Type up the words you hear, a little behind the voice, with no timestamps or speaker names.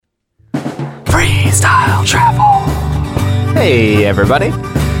Freestyle Travel. Hey everybody,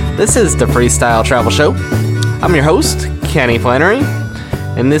 this is the Freestyle Travel Show. I'm your host, Kenny Flannery.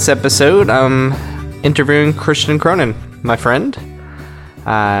 In this episode, I'm interviewing Christian Cronin, my friend,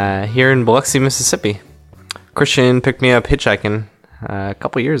 here in Biloxi, Mississippi. Christian picked me up hitchhiking a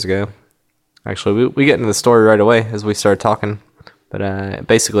couple years ago. Actually, we get into the story right away as we start talking. But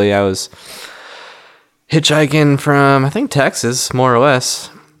basically, I was hitchhiking from, I think, Texas, more or less.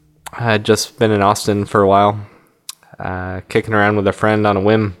 I had just been in Austin for a while, kicking around with a friend on a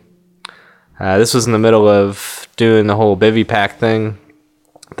whim. This was in the middle of doing the whole bivy pack thing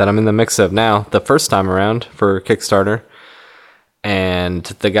that I'm in the mix of now, the first time around for Kickstarter. And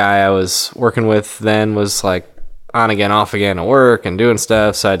the guy I was working with then was like on again, off again at work and doing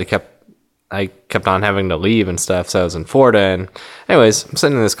stuff, so I kept on having to leave and stuff, so I was in Florida. And anyways, I'm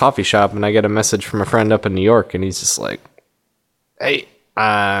sitting in this coffee shop, and I get a message from a friend up in New York, and he's just like, hey,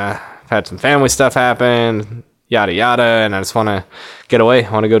 I've had some family stuff happen, yada yada, and I just want to get away.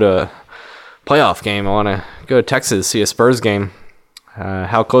 I want to go to a playoff game. I want to go to Texas, see a Spurs game.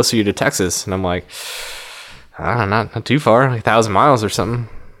 How close are you to Texas? And I'm like, I don't know, not too far, like 1,000 miles or something.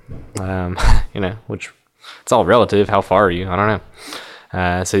 Which it's all relative. How far are you? I don't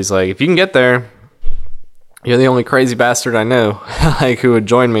know. So he's like, if you can get there, you're the only crazy bastard I know, like, who would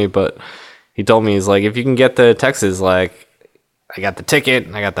join me. But he told me, he's like, if you can get to Texas, like, I got the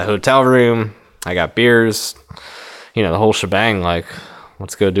ticket, I got the hotel room, I got beers, the whole shebang, like,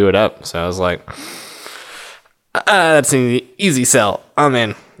 let's go do it up. So I was like, that's an easy sell. I'm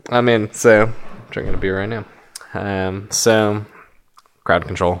in. So I'm drinking a beer right now. So crowd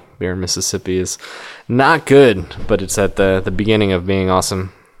control beer in Mississippi is not good, but it's at the beginning of being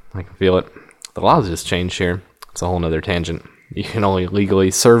awesome. I can feel it. The laws just changed here. It's a whole nother tangent. You can only legally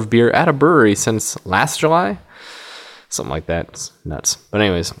serve beer at a brewery since last July. Something like that. It's nuts. But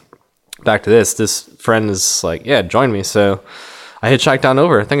anyways, back to this. This friend is like, yeah, join me. So I hitchhiked on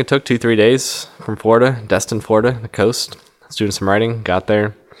over. I think it took 2-3 days from Florida, Destin, Florida, the coast. I was doing some writing, got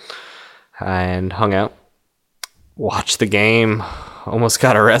there, and hung out. Watched the game. Almost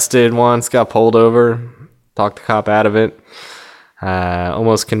got arrested once, got pulled over, talked the cop out of it.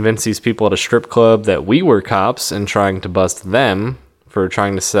 Almost convinced these people at a strip club that we were cops and trying to bust them for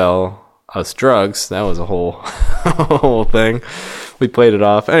trying to sell us drugs. That was a whole thing. We played it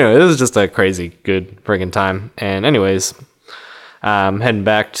off. Anyway, it was just a crazy good friggin' time. And anyways, heading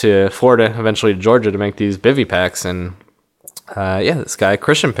back to Florida, eventually to Georgia, to make these bivy packs. And this guy,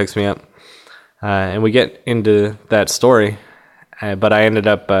 Christian, picks me up. And we get into that story. But I ended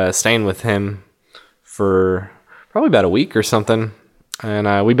up staying with him for probably about a week or something.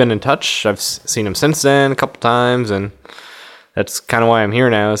 And we've been in touch. I've seen him since then a couple times. And that's kind of why I'm here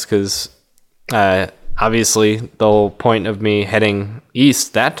now, is because obviously the whole point of me heading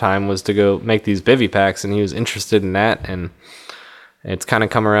east that time was to go make these bivy packs. And he was interested in that. And it's kind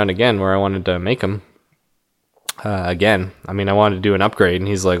of come around again where I wanted to make them again. I mean, I wanted to do an upgrade. And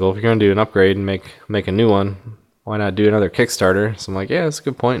he's like, well, if you're going to do an upgrade and make a new one, why not do another Kickstarter? So I'm like, yeah, that's a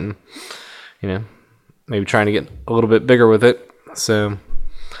good point. And, maybe trying to get a little bit bigger with it. So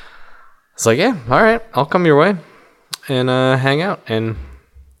it's like, yeah, all right, I'll come your way and hang out. And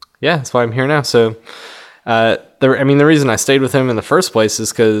yeah, that's why I'm here now. So the reason I stayed with him in the first place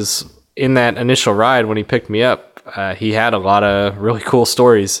is because in that initial ride when he picked me up, he had a lot of really cool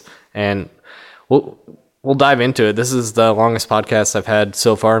stories. And we'll dive into it. This is the longest podcast I've had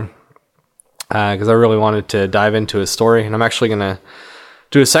so far, because I really wanted to dive into his story, and I'm actually going to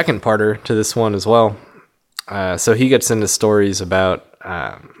do a second parter to this one as well. So he gets into stories about,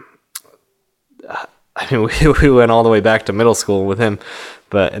 we went all the way back to middle school with him,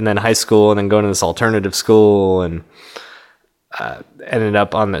 and then high school, and then going to this alternative school, and ended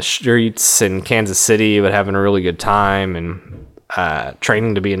up on the streets in Kansas City, but having a really good time, and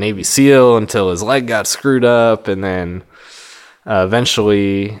training to be a Navy SEAL until his leg got screwed up, and then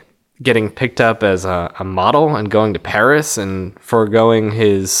eventually getting picked up as a model and going to Paris and foregoing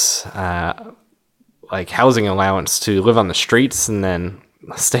his housing allowance to live on the streets, and then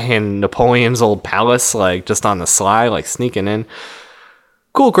stay in Napoleon's old palace, like just on the sly, like sneaking in.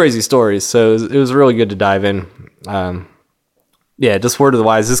 Cool, crazy stories. So it was really good to dive in. Just word of the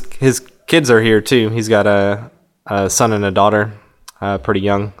wise, his kids are here too. He's got a son and a daughter, pretty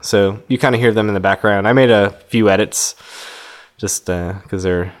young. So you kind of hear them in the background. I made a few edits just because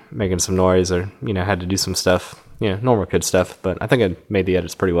they're making some noise, or had to do some stuff, normal kid stuff. But I think I made the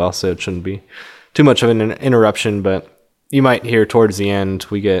edits pretty well, so it shouldn't be too much of an interruption. But you might hear towards the end,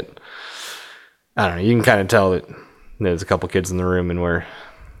 we get, I don't know, you can kind of tell that there's a couple kids in the room and we're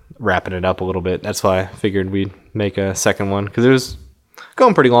wrapping it up a little bit. That's why I figured we'd make a second one, because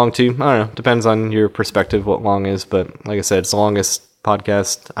going pretty long too. I don't know. Depends on your perspective what long is, but like I said, it's the longest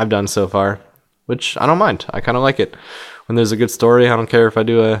podcast I've done so far, which I don't mind. I kind of like it. When there's a good story, I don't care if I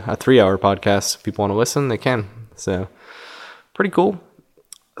do a 3-hour podcast. If people want to listen, they can. So pretty cool.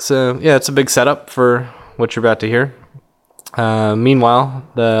 So yeah, it's a big setup for what you're about to hear. Meanwhile,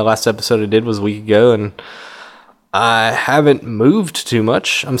 the last episode I did was a week ago, and I haven't moved too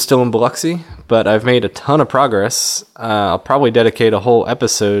much. I'm still in Biloxi, but I've made a ton of progress. I'll probably dedicate a whole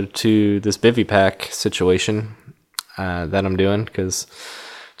episode to this bivy pack situation that I'm doing, because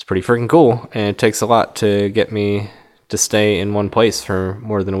it's pretty freaking cool, and it takes a lot to get me to stay in one place for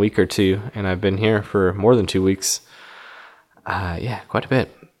more than a week or two, and I've been here for more than 2 weeks. Yeah, quite a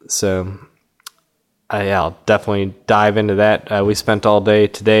bit. So yeah, I'll definitely dive into that. We spent all day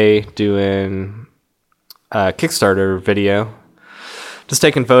today doing a Kickstarter video, just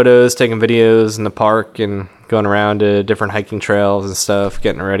taking photos, taking videos in the park, and going around to different hiking trails and stuff,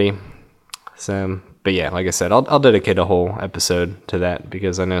 getting ready. So, but yeah, like I said, I'll dedicate a whole episode to that,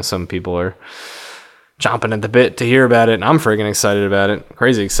 because I know some people are chomping at the bit to hear about it, and I'm freaking excited about it.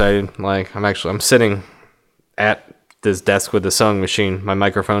 Crazy excited. Like, I'm sitting at this desk with the sewing machine. My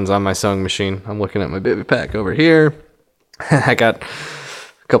microphone's on my sewing machine. I'm looking at my bivy pack over here. I got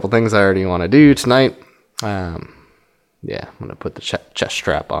a couple things I already want to do tonight. Yeah, I'm gonna put the chest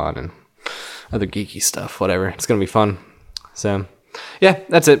strap on and other geeky stuff, whatever. It's gonna be fun. So yeah,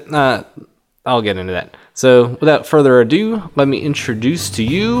 that's it. I'll get into that. So without further ado, let me introduce to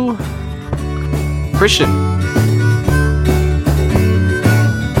you Christian.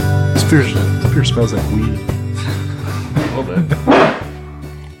 This beer smells like weed. A little bit.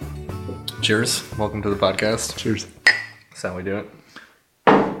 Cheers. Welcome to the podcast. Cheers. That's how we do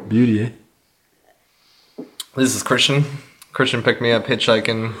it. Beauty, eh? This is Christian. Christian picked me up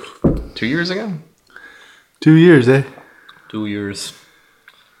hitchhiking 2 years ago. 2 years, eh? 2 years.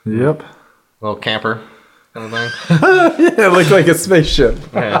 Yep. Little camper kind of thing. Yeah, it looked like a spaceship.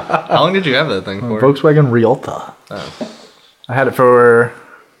 Yeah. How long did you have that thing for? Volkswagen Rialta. Oh. I had it for,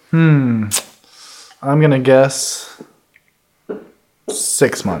 I'm going to guess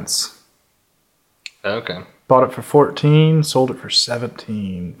 6 months. Okay. Bought it for 14, sold it for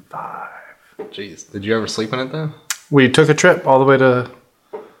 17.5. Jeez. Did you ever sleep in it though? We took a trip all the way to,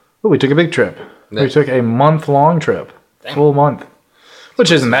 we took a big trip. Yeah. We took a month-long trip. Damn. Full month.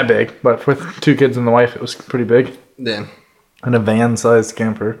 Which isn't that big, but with 2 kids and the wife, it was pretty big. Yeah. And a van-sized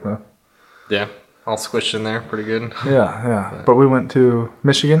camper. So. Yeah. All squished in there. Pretty good. Yeah. But we went to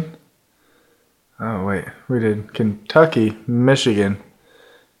Michigan. Oh, wait. We did Kentucky, Michigan,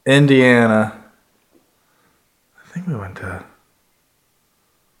 Indiana. I think we went to...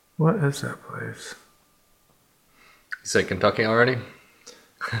 What is that place? You said Kentucky already?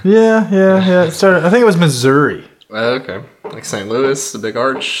 Yeah. It started. I think it was Missouri. Okay. Like St. Louis, the Big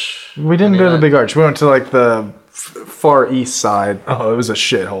Arch. We didn't go to the Big Arch. We went to like the far east side. Oh, it was a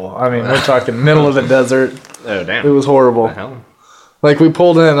shithole. I mean, we're talking middle of the desert. Oh, damn. It was horrible. What the hell? Like, we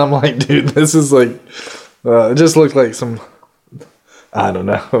pulled in, and I'm like, dude, this is like... it just looked like some... I don't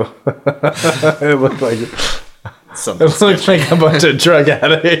know. It looked like... Something It looks like a bunch of drug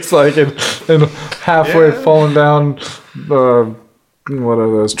addicts, like, and halfway falling down, what are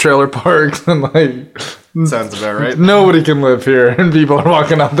those, trailer parks, and, like... Sounds about right. Nobody can live here, and people are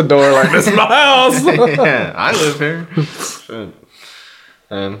walking out the door like, this is my house! Yeah, I live here. Shit.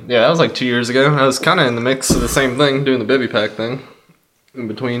 Yeah, that was like 2 years ago. I was kind of in the mix of the same thing, doing the bivy pack thing. In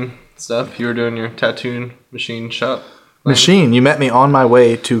between stuff, you were doing your tattoo machine shop. Machine. You met me on my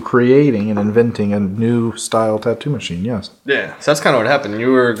way to creating and inventing a new style tattoo machine, yes. Yeah, so that's kind of what happened.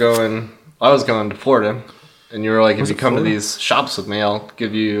 I was going to Florida, and you were like, if you come to these shops with me, I'll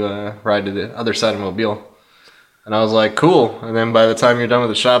give you a ride to the other side of Mobile. And I was like, cool. And then by the time you're done with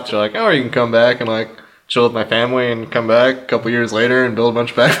the shops, you're like, oh, you can come back and like chill with my family and come back a couple years later and build a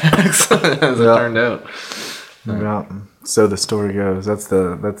bunch of backpacks as it turned out. Yeah. So the story goes. That's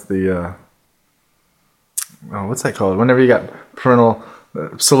the what's that called? Whenever you got parental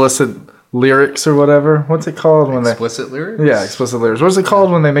solicit lyrics or whatever. What's it called when explicit lyrics? Yeah, explicit lyrics. What's it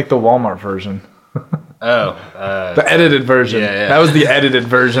called when they make the Walmart version? The edited version. Yeah. That was the edited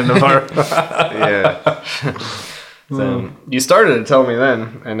version of our. Yeah. So you started to tell me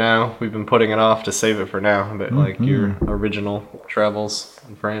then, and now we've been putting it off to save it for now. But like your original travels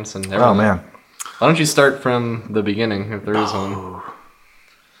in France and everything. Oh man. Why don't you start from the beginning if there is one?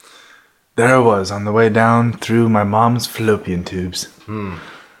 There I was on the way down through my mom's fallopian tubes. I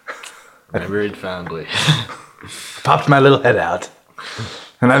buried fondly. Popped my little head out.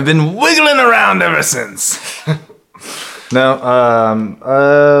 And I've been wiggling around ever since. No,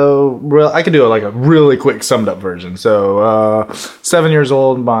 I could do like a really quick summed up version. So, 7 years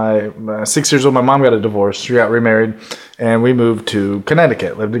old, my 6 years old, my mom got a divorce. She got remarried, and we moved to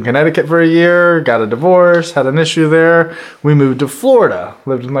Connecticut. Lived in Connecticut for a year, got a divorce, had an issue there. We moved to Florida.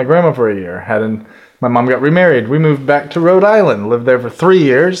 Lived with my grandma for a year. My mom got remarried. We moved back to Rhode Island. Lived there for 3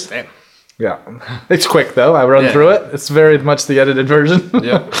 years. Damn. Yeah, it's quick though. I run through it. It's very much the edited version.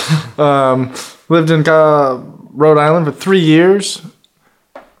 Yeah. Lived in Rhode Island for 3 years.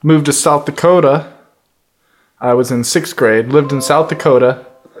 Moved to South Dakota. I was in 6th grade. Lived in South Dakota,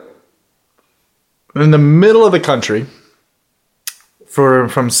 in the middle of the country, from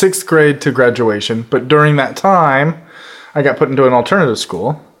 6th grade to graduation. But during that time, I got put into an alternative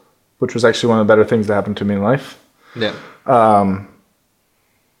school, which was actually one of the better things that happened to me in life. Yeah.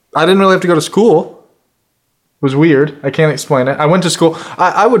 I didn't really have to go to school. It was weird. I can't explain it. I went to school.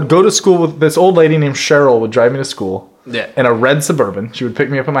 I would go to school with this old lady named Cheryl would drive me to school. Yeah. In a red Suburban. She would pick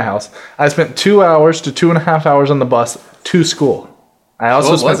me up at my house. I spent 2 hours to 2.5 hours on the bus to school. I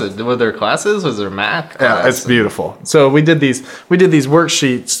also What was it? Were there classes? Was there math class? Yeah, it's beautiful. So we did these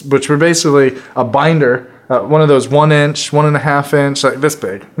worksheets, which were basically a binder, one of those 1 inch, 1.5 inch, like this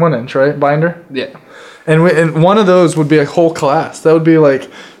big, 1 inch, right? Binder. Yeah. And one of those would be a whole class. That would be like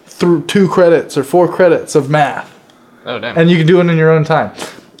through 2 credits or 4 credits of math. Oh, damn. And you could do it in your own time.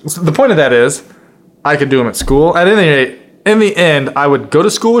 So the point of that is, I could do them at school. At any rate, in the end, I would go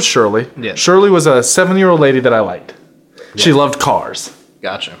to school with Shirley. Yeah. Shirley was a 7-year-old lady that I liked. Yeah. She loved cars.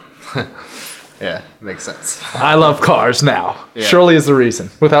 Gotcha. Yeah, makes sense. I love cars now. Yeah. Shirley is the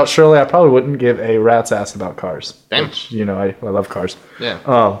reason. Without Shirley, I probably wouldn't give a rat's ass about cars. Damn. Which, I love cars. Yeah.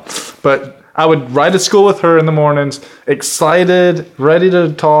 But I would ride to school with her in the mornings, excited, ready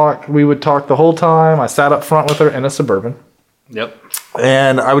to talk. We would talk the whole time. I sat up front with her in a Suburban. Yep.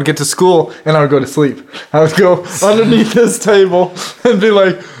 And I would get to school and I would go to sleep. I would go underneath this table and be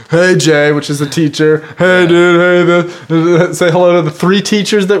like, "Hey, Jay," which is the teacher. "Hey, dude, hey," say hello to the 3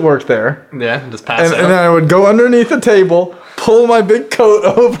 teachers that work there. Yeah, just pass it And up. then I would go underneath the table, pull my big coat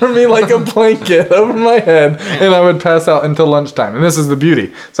over me like a blanket over my head, and I would pass out until lunchtime. And this is the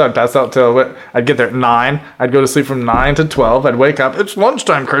beauty. So I'd pass out till I'd get there at 9. I'd go to sleep from 9 to 12. I'd wake up. It's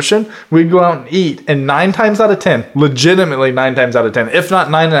lunchtime, Christian. We'd go out and eat. And 9 times out of 10, legitimately 9 times out of 10, if not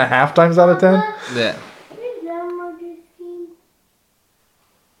 9.5 times out of 10, Yeah.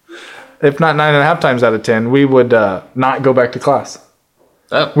 if not 9.5 times out of 10, we would not go back to class.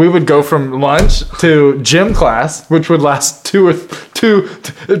 Oh. We would go from lunch to gym class, which would last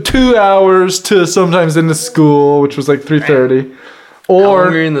 2 hours to sometimes into school, which was like 3:30. How long were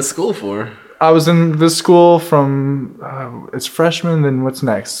Or you in the school for? I was in this school from it's freshman, then what's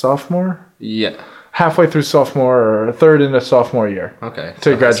next? Sophomore? Yeah. Halfway through sophomore or third into sophomore year Okay. to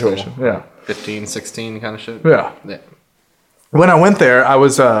so high graduation. school. Yeah. 15, 16 kind of shit? Yeah. Yeah. When I went there, I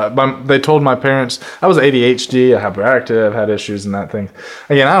was. They told my parents I was ADHD, I hyperactive, had issues and that thing.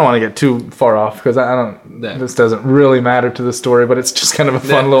 Again, I don't want to get too far off because I don't. Yeah. This doesn't really matter to the story, but it's just kind of a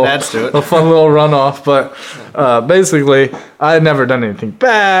fun adds to it. a fun little runoff. But basically, I had never done anything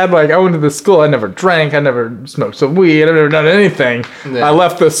bad. Like I went to the school, I never drank, I never smoked some weed, I've never done anything. Yeah. I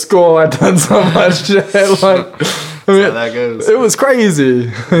left the school, I'd done so much shit. Like. I mean, That's how that goes. it was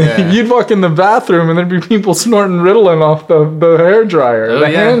crazy. Yeah. You'd walk in the bathroom and there'd be people snorting Ritalin off the hair dryer, the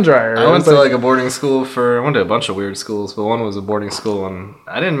hand dryer. I went to like a boarding school I went to a bunch of weird schools, but one was a boarding school, and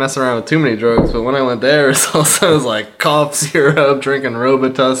I didn't mess around with too many drugs. But when I went there, it was like cough syrup, drinking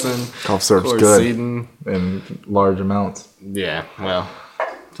Robitussin, Cough syrup's Chlorcidin. in large amounts. Yeah, well,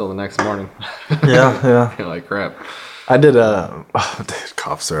 till the next morning. Yeah. Feel like crap. I did dude,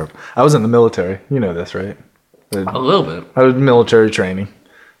 cough syrup. I was in the military. You know this, right? A little bit. I did military training.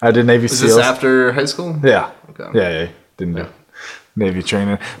 I did Navy Is SEAls. this after high school? Yeah. Okay. Yeah. Didn't do Navy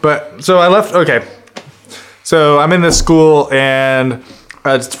training. But so I left. Okay. So I'm in this school, and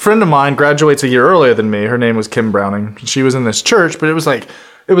a friend of mine graduates a year earlier than me. Her name was Kim Browning. She was in this church, but it was like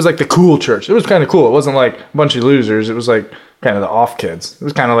the cool church. It was kind of cool. It wasn't like a bunch of losers. It was like kind of the off kids. It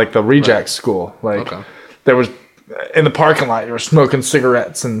was kind of like the reject school. Like there was in the parking lot, you were smoking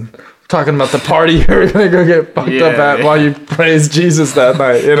cigarettes and talking about the party you were gonna go get fucked up at while you praised Jesus that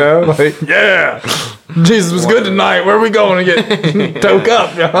night, like, Jesus was good tonight. Where are we going to get toke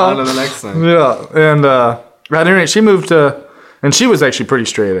up, y'all? On to the next thing. Yeah, and at any rate, she moved to, and she was actually pretty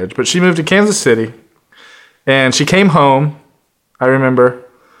straight edge, but she moved to Kansas City, and she came home, I remember,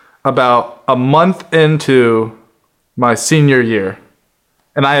 about a month into my senior year.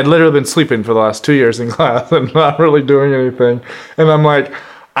 And I had literally been sleeping for the last 2 years in class and not really doing anything. And I'm like,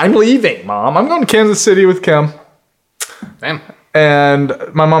 I'm leaving, Mom. I'm going to Kansas City with Kim. Damn. And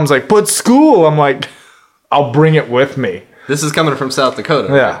my mom's like, but school. I'm like, I'll bring it with me. This is coming from South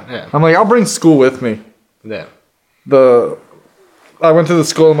Dakota. Yeah. Right? Yeah. I'm like, I'll bring school with me. Yeah. I went to the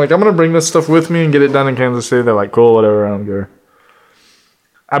school. I'm like, I'm going to bring this stuff with me and get it done in Kansas City. They're like, cool, whatever. I don't care.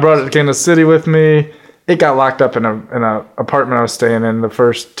 I brought it to Kansas City with me. It got locked up in a apartment I was staying in the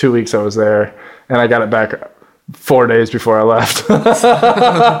first 2 weeks I was there. And I got it back 4 days before I left.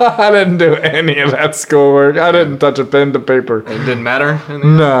 I didn't do any of that schoolwork. I didn't touch a pen to paper. It didn't matter?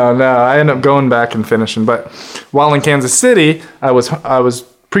 No. I ended up going back and finishing. But while in Kansas City, I was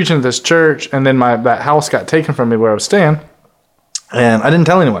preaching at this church, and then that house got taken from me where I was staying. And I didn't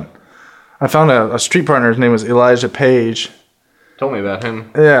tell anyone. I found a street partner. His name was Elijah Page. Told me about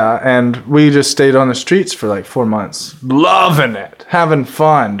him. Yeah, and we just stayed on the streets for like 4 months. Loving it. Having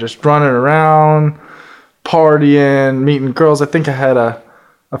fun. Just running around, partying, meeting girls. I think I had a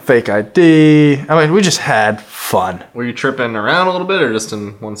fake ID. I mean, we just had fun. Were you tripping around a little bit or just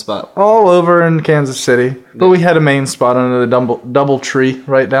in one spot? All over in Kansas City. But we had a main spot under the double tree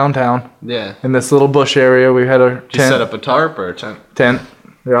right downtown. Yeah. In this little bush area, we had a tent. Did you set up a tarp or a tent? Tent.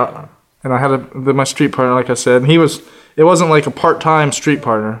 Yeah. And I had my street partner, like I said. And it wasn't like a part-time street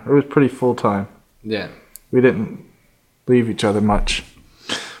partner. It was pretty full-time. Yeah. We didn't leave each other much.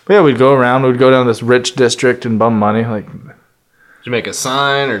 But yeah, we'd go around. We'd go down this rich district and bum money. Like, did you make a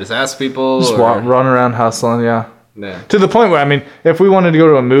sign or just ask people? Just run around hustling, yeah. Yeah. To the point where, I mean, if we wanted to go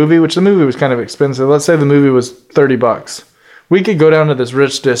to a movie, which the movie was kind of expensive, let's say the movie was $30, we could go down to this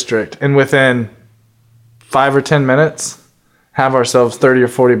rich district and within 5 or 10 minutes have ourselves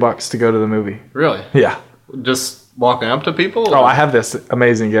 $30 or $40 to go to the movie. Really? Yeah. Just walking up to people? Oh, I have this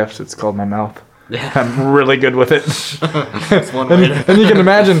amazing gift. It's called my mouth. Yeah. I'm really good with it. That's one way and you can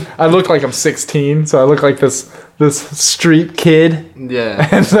imagine, I look like I'm 16, so I look like this street kid. Yeah.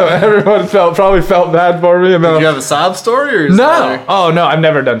 And so everyone probably felt bad for me. Did you have a sob story? Or No. Oh, no, I've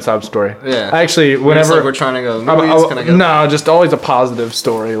never done sob story. Yeah. Actually, whenever... Like we're trying to go movies, can I go? No, just always a positive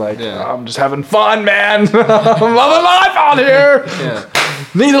story. Like, Yeah. I'm just having fun, man. I'm loving life out here. Yeah.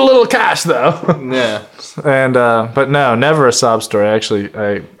 Need a little cash, though. Yeah. And, but no, never a sob story. Actually,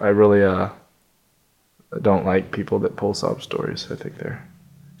 I really... don't like people that pull sob stories. I think they're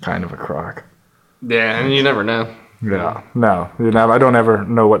kind of a crock. Yeah, and you never know. Yeah, no, I don't ever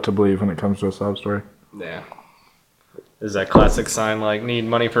know what to believe when it comes to a sob story. Yeah. Is that classic sign like need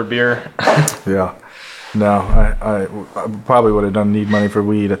money for beer? Yeah, no, I probably would have done need money for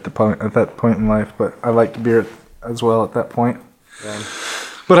weed at that point in life, but I liked beer as well at that point. Yeah.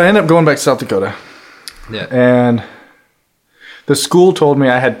 But I ended up going back to South Dakota. Yeah. And the school told me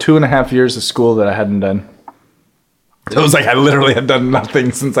I had 2.5 years of school that I hadn't done. It was like I literally had done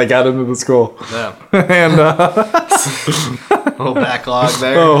nothing since I got into the school. Yeah. And little backlog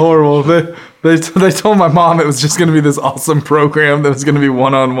there. Oh, horrible. They told my mom it was just going to be this awesome program that was going to be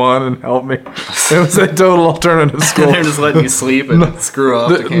one-on-one and help me. It was a total alternative school. They're just letting you sleep and screw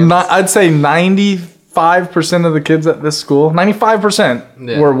up. I'd say 95% of the kids at this school,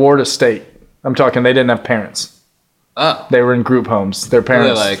 95% were Ward Estate. I'm talking they didn't have parents. Oh. They were in group homes. Their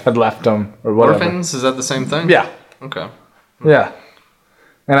parents had left them or whatever. Orphans? Is that the same thing? Yeah. Okay. Yeah.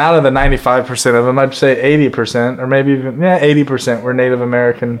 And out of the 95% of them, I'd say 80% or maybe even 80% were Native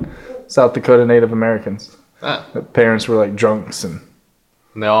American, South Dakota Native Americans. Ah. The parents were like drunks and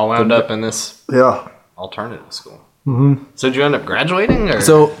they all wound up in this alternative school. Mm-hmm. So did you end up graduating? Or?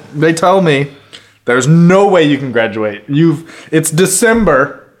 So they tell me there's no way you can graduate. It's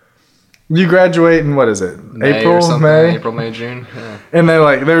December. You graduate in, what is it? April, May, June. Yeah. And they're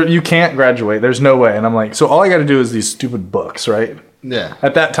like, you can't graduate. There's no way. And I'm like, so all I got to do is these stupid books, right? Yeah.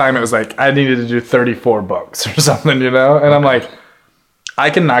 At that time, it was like, I needed to do 34 books or something, you know? And I'm like, I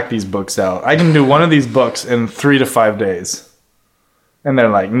can knock these books out. I can do one of these books in 3 to 5 days. And they're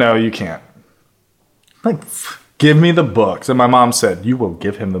like, no, you can't. I'm like, give me the books. And my mom said, you will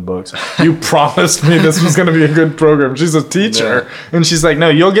give him the books. You promised me this was going to be a good program. She's a teacher. Yeah. And she's like, no,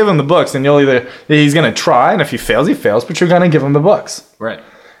 you'll give him the books. And he's going to try. And if he fails, but you're going to give him the books. Right.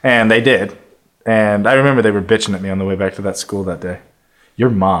 And they did. And I remember they were bitching at me on the way back to that school that day.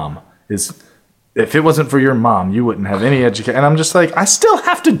 Your mom is... If it wasn't for your mom, you wouldn't have any education. And I'm just like, I still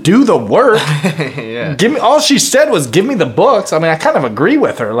have to do the work. Yeah. All she said was, give me the books. I mean, I kind of agree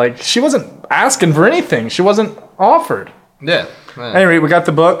with her. Like, she wasn't asking for anything. She wasn't offered. Yeah. Anyway, we got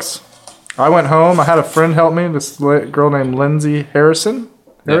the books. I went home. I had a friend help me. This girl named Lindsay Harrison.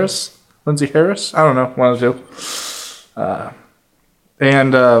 Harris? Yeah. Lindsay Harris? I don't know. One of the two.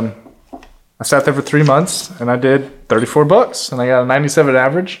 I sat there for 3 months, and I did 34 books, and I got a 97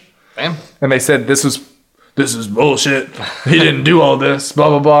 average. Damn. And they said this was this is bullshit. He didn't do all this, blah,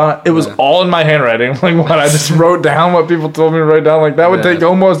 blah, blah. It was all in my handwriting. Like, what? I just wrote down what people told me to write down. Like, that would take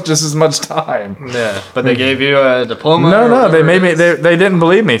almost just as much time. Yeah. But they gave you a diploma? No. They made me, they didn't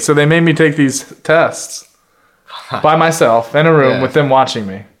believe me. So they made me take these tests by myself in a room with them watching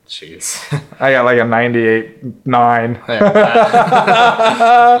me. Jeez. I got like a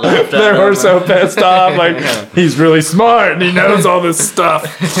 98.9. They were so pissed off. Like, he's really smart and he knows all this stuff.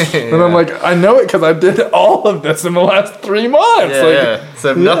 And I'm like, I know it because I did all of this in the last 3 months.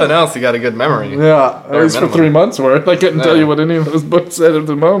 So if nothing else, you got a good memory. Yeah, at least for 3 months worth. I couldn't tell you what any of those books said at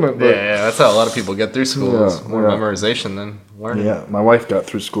the moment. But That's how a lot of people get through school. It's more memorization than learning. Yeah, my wife got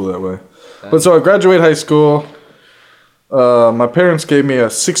through school that way. But so I graduated high school. My parents gave me a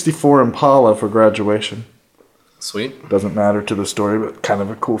 64 Impala for graduation. Sweet. Doesn't matter to the story, but kind of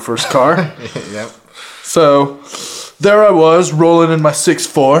a cool first car. Yep. So there I was, rolling in my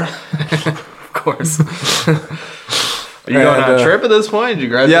 6'4". Of course. Are you going on a trip at this point? Did you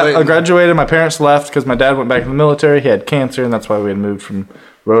graduate? Yeah, I graduated. My parents left because my dad went back to the military. He had cancer, and that's why we had moved from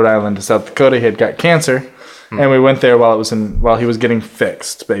Rhode Island to South Dakota. He had got cancer, and we went there while he was getting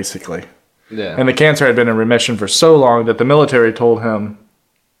fixed, basically. Yeah. And the cancer had been in remission for so long that the military told him,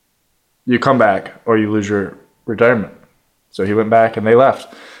 you come back or you lose your retirement. So he went back and they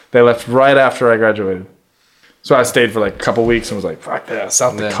left. They left right after I graduated. So I stayed for like a couple weeks and was like, fuck that,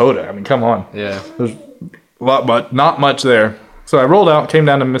 South Dakota. I mean, come on. Yeah. There's a lot, but not much there. So I rolled out, came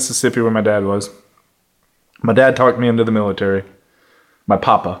down to Mississippi where my dad was. My dad talked me into the military, my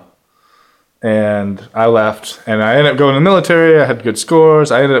papa. And I left, and I ended up going to the military. I had good scores.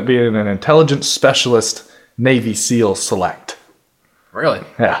 I ended up being an intelligence specialist, Navy SEAL select. Really?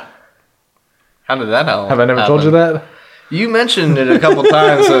 Yeah. How did that happen? Have I never told you that? You mentioned it a couple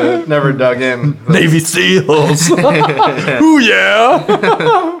times, so never dug in. Navy SEALs. Ooh, yeah.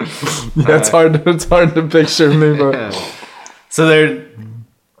 It's hard to picture me, but. So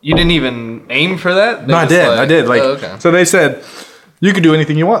you didn't even aim for that? No, I did. Like, okay. So they said, you can do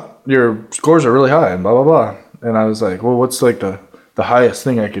anything you want. Your scores are really high and blah, blah, blah. And I was like, well, what's like the highest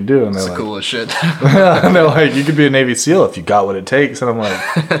thing I could do? And they're like, coolest shit. And they're like, you could be a Navy SEAL if you got what it takes. And I'm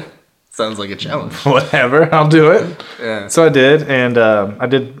like, sounds like a challenge. Whatever, I'll do it. Yeah. So I did. And I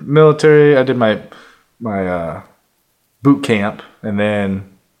did military. I did my boot camp. And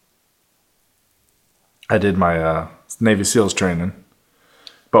then I did my Navy SEALs training.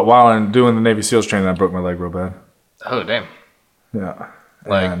 But while I'm doing the Navy SEALs training, I broke my leg real bad. Oh, damn. Yeah.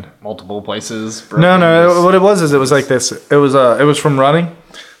 Like multiple places? No. What it was is it was like this. It was from running.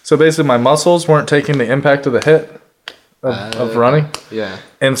 So basically my muscles weren't taking the impact of the hit of running. Yeah.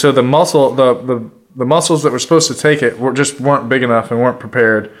 And so the muscles that were supposed to take it weren't big enough and weren't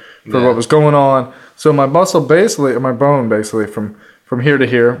prepared for what was going on. So my muscle basically, or my bone basically from here to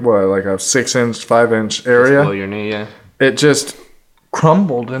here, like a 6-inch, 5-inch area. Just below your knee, yeah. It just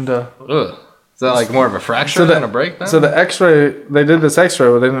crumbled into. Ugh. Is that like more of a fracture than a breakdown? So the X-ray, they did this X-ray.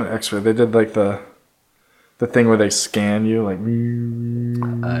 Well, they didn't X-ray. They did like the thing where they scan you, like.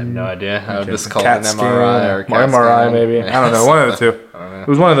 I have no idea. I would just call it an scan, MRI or CAT MRI scan. maybe. I don't know. One of the two. It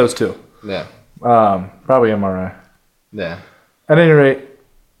was one of those two. Yeah. Probably MRI. Yeah. At any rate,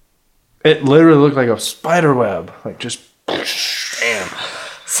 it literally looked like a spider web, like just. Damn.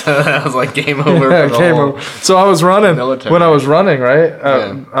 So that was like game over. Game over. So I was running. Military. When I was running, right?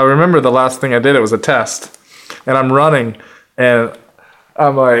 I remember the last thing I did. It was a test, and I'm running, and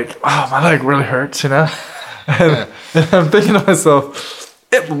I'm like, "Oh, my leg really hurts," you know. And I'm thinking to myself,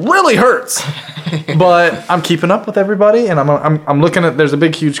 "It really hurts," but I'm keeping up with everybody, and I'm looking at. There's a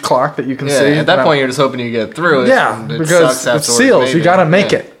big, huge clock that you can see. At that point, you're just hoping you get through it. Yeah, because it's SEALs. maybe. You got to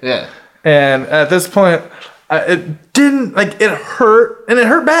make it. Yeah. And at this point, it didn't, like, it hurt, and it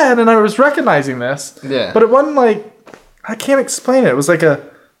hurt bad, and I was recognizing this. Yeah. But it wasn't like, I can't explain it. It was like a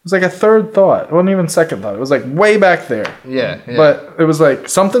third thought. It wasn't even second thought. It was like way back there. Yeah. But it was like,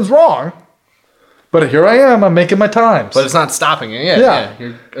 something's wrong. But here I am. I'm making my times. But it's not stopping you. Yeah.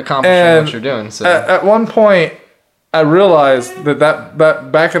 You're accomplishing what you're doing. So at one point, I realized that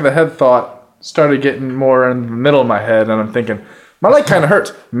back of the head thought started getting more in the middle of my head, and I'm thinking, my leg kind of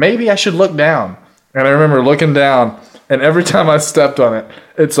hurts. Maybe I should look down. And I remember looking down, and every time I stepped on it,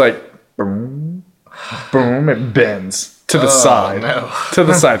 it's like, boom, boom, it bends to the side. No. To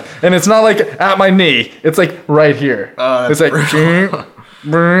the side. And it's not like at my knee. It's like right here. It's like,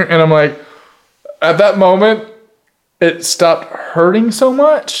 and I'm like, at that moment, it stopped hurting so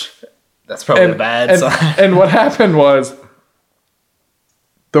much. That's probably a bad sign. And what happened was,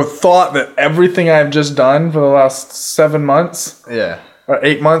 the thought that everything I've just done for the last 7 months, or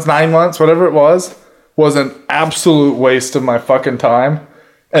 8 months, 9 months, whatever it was an absolute waste of my fucking time.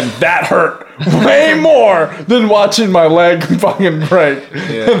 And that hurt way more than watching my leg fucking break.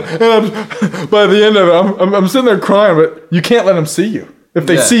 Yeah. And I'm, by the end of it, I'm sitting there crying, but you can't let them see you. If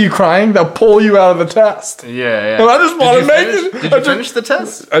they see you crying, they'll pull you out of the test. Yeah. And I just want to make it. Did you finish the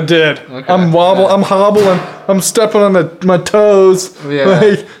test? I did. Okay. I'm hobbling, I'm stepping on my toes,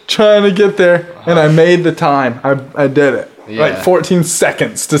 like trying to get there, and I made the time. I did it. Like 14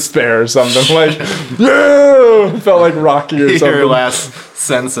 seconds to spare or something. Like, yeah! It felt like Rocky or something. Your last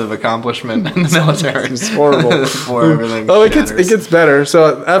sense of accomplishment in the military. It's horrible. Before everything it gets better.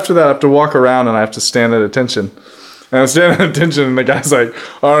 So after that, I have to walk around and I have to stand at attention. And I'm standing at attention, and the guy's like,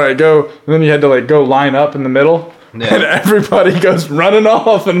 all right, go. And then you had to like go line up in the middle. Yeah. And everybody goes running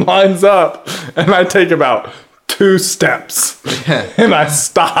off and lines up. And I take about 2 steps. Yeah. And I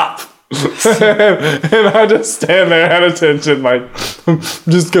stop. And I just stand there at attention, like, I'm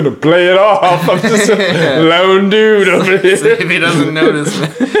just gonna play it off. I'm just a lone dude over here. See if he doesn't notice me.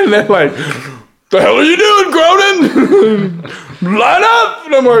 And they're like, the hell are you doing, Cronin? Line up!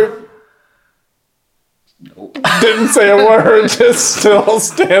 And I'm like, didn't say a word, just still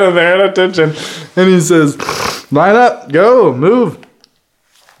standing there at attention. And he says, line up, go, move.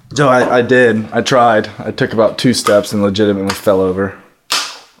 So I did. I tried. I took about 2 steps and legitimately fell over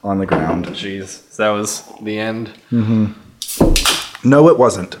on the ground. Jeez. So that was the end? Mm-hmm. No, it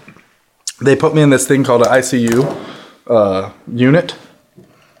wasn't. They put me in this thing called an ICU unit.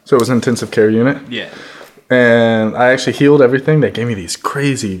 So it was an intensive care unit. Yeah. And I actually healed everything. They gave me these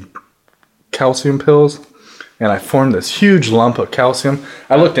crazy calcium pills. And I formed this huge lump of calcium.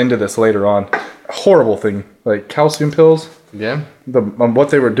 I looked into this later on. Horrible thing. Like calcium pills. Yeah.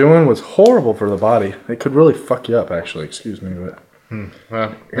 What they were doing was horrible for the body. It could really fuck you up, actually. Excuse me, but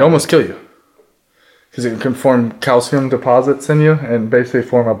well, it almost kill you because it can form calcium deposits in you and basically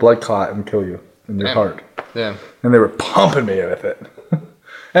form a blood clot and kill you in your heart. Yeah. And they were pumping me with it. At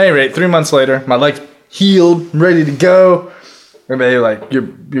any rate, 3 months later, my leg's healed, ready to go. And they were like, you're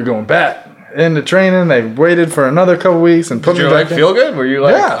going back into training. They waited for another couple weeks and put me back in. Feel good? Were you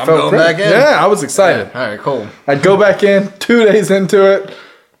like, yeah, I'm going back in? Yeah, I was excited. Yeah. All right, cool. I'd go back in 2 days into it.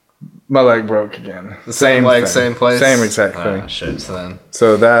 My leg broke again. The same leg, same place? Same exact thing. Oh, shit, so then.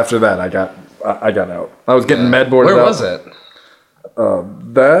 So after that, I got out. I was getting med boarded Where up. was it?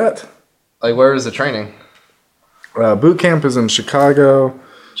 That? Like, where was the training? Boot camp is in Chicago.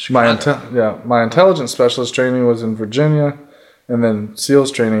 My intelligence specialist training was in Virginia. And then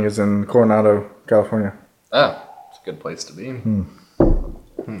SEALs training is in Coronado, California. Oh, it's a good place to be.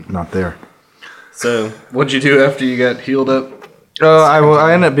 Not there. So, what'd you do after you got healed up?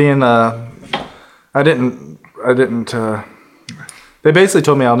 I ended up being, I didn't, they basically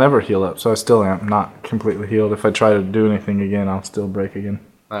told me I'll never heal up, so I still am not completely healed. If I try to do anything again, I'll still break again.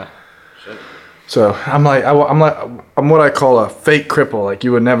 Ah, shit. So I'm what I call a fake cripple. Like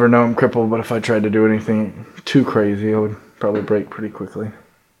you would never know I'm crippled, but if I tried to do anything too crazy, I would probably break pretty quickly.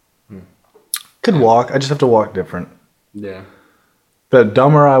 Could walk, I just have to walk different. Yeah. The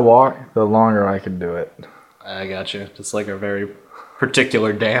dumber I walk, the longer I could do it. I got you. Just like a very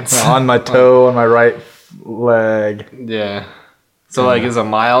particular dance. On my toe, on my right leg. Yeah. So, like, is a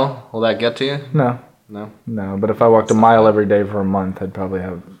mile, will that get to you? No. No, but if I walked a mile every day for a month, I'd probably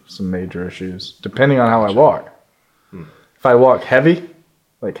have some major issues, depending on how I walk. If I walk heavy,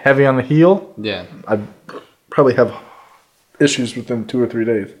 like heavy on the heel, yeah, I'd probably have issues within 2 or 3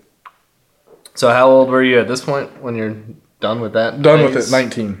 days. So how old were you at this point when you're done with that? Done with it,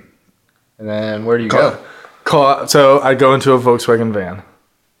 19. And then where do you go? So I go into a Volkswagen van.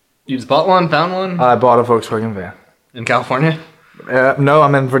 You just bought one, found one? I bought a Volkswagen van. In California? No,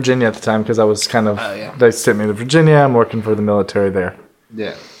 I'm in Virginia at the time because I was kind of... They sent me to Virginia. I'm working for the military there.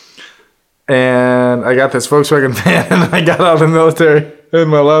 Yeah. And I got this Volkswagen van and I got out of the military. And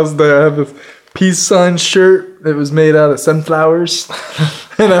my last day I had this peace sign shirt that was made out of sunflowers.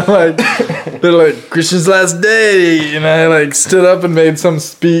 And I'm like, they're like, Christian's last day. And I like stood up and made some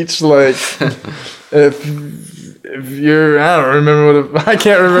speech like, if you're, I don't remember I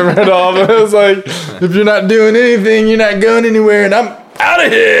can't remember it all, but it was like, if you're not doing anything, you're not going anywhere, and I'm out of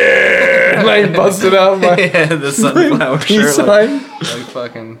here. And like busted out my the sunflower peace shirt, sign. like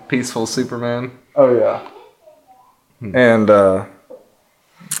fucking peaceful Superman. Oh yeah. And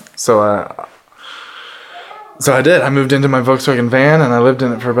so I did. I moved into my Volkswagen van and I lived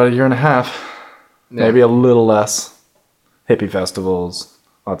in it for about a year and a half. Yeah. Maybe a little less. Hippie festivals,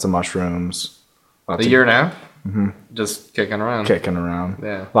 lots of mushrooms. A year and a half? Mm-hmm. Just kicking around.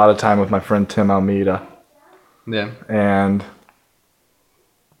 Yeah. A lot of time with my friend Tim Almeida. Yeah. And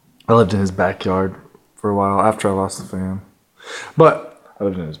I lived in his backyard for a while after I lost the fam. But I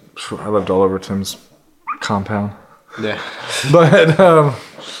lived all over Tim's compound. Yeah. But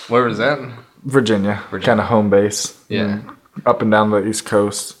where was that? Virginia. Kind of home base. Yeah. Up and down the East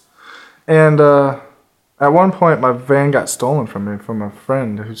Coast. And at one point, my van got stolen from me from a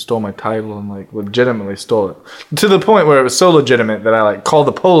friend who stole my title and like legitimately stole it. To the point where it was so legitimate that I like called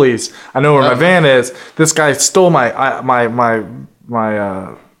the police. I know where my van is. This guy stole my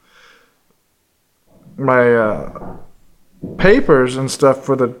papers and stuff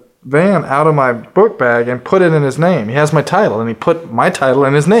for the van out of my book bag and put it in his name. He has my title, and he put my title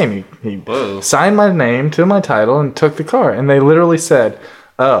in his name. He signed my name to my title and took the car. And they literally said,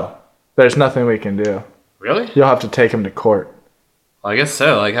 "Oh, there's nothing we can do. Really? You'll have to take him to court." Well, I guess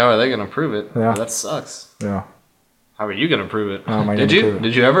so. Like, how are they going to prove it? Yeah. That sucks. Yeah. How are you going to prove it? How am I Did gonna you? prove it?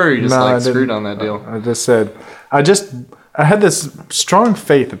 Did you ever? Or you just No, I like screwed didn't. on that deal? I just said, I had this strong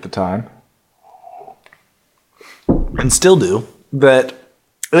faith at the time, and still do, that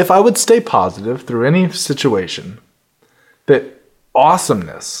if I would stay positive through any situation, that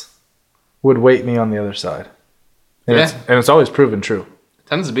awesomeness would wait me on the other side. And, Yeah. it's always proven true. It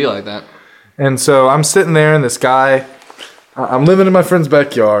tends to be like that. And so I'm sitting there, and this guy, I'm living in my friend's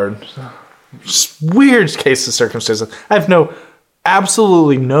backyard. Just weird case of circumstances. I have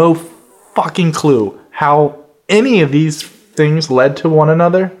absolutely no fucking clue how any of these things led to one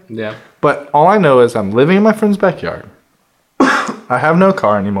another. Yeah. But all I know is I'm living in my friend's backyard. I have no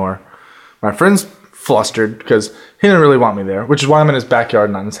car anymore. My friend's flustered because he didn't really want me there, which is why I'm in his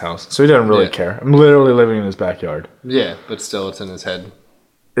backyard, not in his house. So he doesn't really care. I'm literally living in his backyard. Yeah, but still, it's in his head.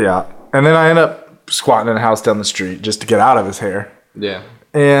 Yeah. And then I end up squatting in a house down the street just to get out of his hair. Yeah.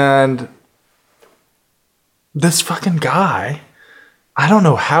 And this fucking guy, I don't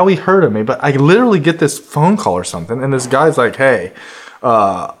know how he heard of me, but I literally get this phone call or something, and this guy's like, "Hey,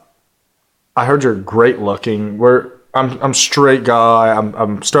 I heard you're great looking. I'm a straight guy.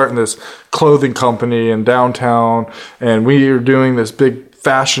 I'm starting this clothing company in downtown, and we are doing this big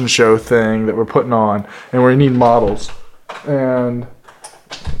fashion show thing that we're putting on, and we need models."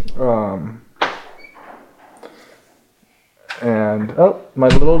 And oh, my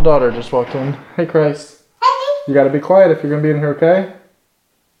little daughter just walked in. Hey, Christ. You gotta be quiet if you're gonna be in here, okay?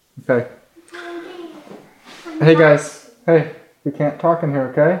 Okay. Hey, guys. Hey, we can't talk in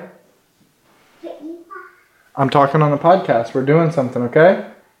here, okay? I'm talking on the podcast. We're doing something, okay?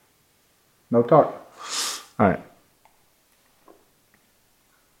 No talk. All right.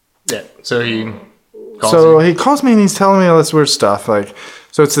 Yeah. So he calls So you. he calls me and he's telling me all this weird stuff. Like,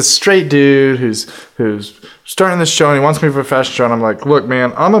 so it's this straight dude who's starting this show and he wants me for a fashion show. And I'm like, "Look,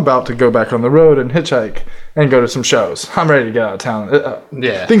 man, I'm about to go back on the road and hitchhike and go to some shows. I'm ready to get out of town.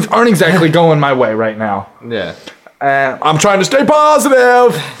 Yeah. Things aren't exactly going my way right now. Yeah. And I'm trying to stay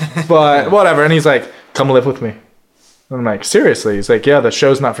positive, but whatever." And he's like, "Come live with me." And I'm like, "Seriously?" He's like, "Yeah, the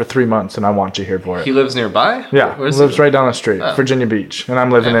show's not for 3 months and I want you here for it." He lives nearby? Yeah, Where's lives he? right down the street, Oh. Virginia Beach. And I'm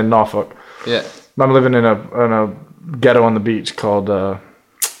living in Norfolk. Yeah. I'm living in a ghetto on the beach called,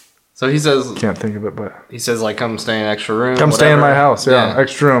 So he says, can't think of it, but like, come stay in an extra room. come stay in whatever. my house. Yeah,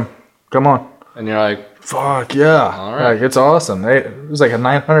 extra room. Come on. And you're like, Fuck, yeah. All right. Like, it's awesome. It was like a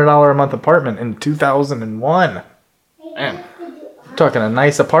 $900 a month apartment in 2001. man. Talking a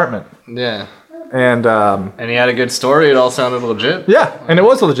nice apartment. Yeah. And, And he had a good story. It all sounded legit. yeah, and it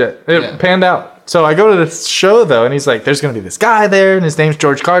was legit. It panned out. So I go to this show, though, and he's like, "There's going to be this guy there, and his name's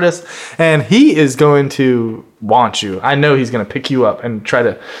George Cardis, and he is going to want you. I know he's going to pick you up and try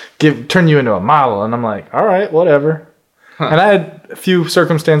to turn you into a model." And I'm like, "All right, whatever." Huh. And I had a few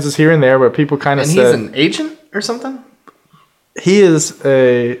circumstances here and there where people kind of said... And he's an agent or something? He is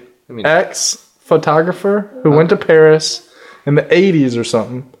a ex-photographer who went to Paris in the 80s or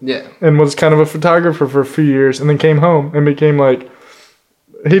something. Yeah. And was kind of a photographer for a few years, and then came home and became like...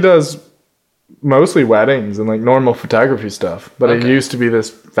 He does... mostly weddings and like normal photography stuff, but he used to be this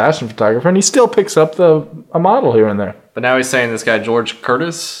fashion photographer, and he still picks up a model here and there. But now he's saying this guy George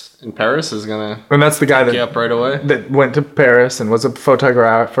Curtis in Paris is gonna And that's the guy pick you up right away. that went to Paris and was a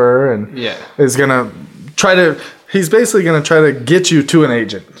photographer and is gonna try to. He's basically gonna try to get you to an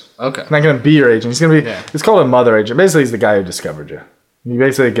agent. Okay. Not gonna be your agent. He's gonna be. Yeah. It's called a mother agent. Basically, he's the guy who discovered you. He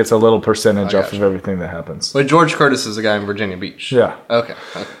basically gets a little percentage off of everything that happens. But George Curtis is a guy in Virginia Beach. Yeah. Okay.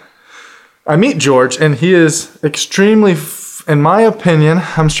 I meet George, and he is extremely, in my opinion,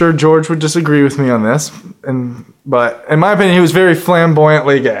 I'm sure George would disagree with me on this, but in my opinion, he was very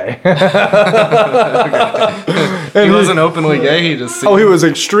flamboyantly gay. He wasn't openly gay, he just... he was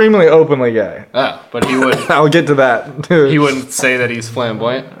extremely openly gay. Oh, but he would... I'll get to that. He wouldn't say that he's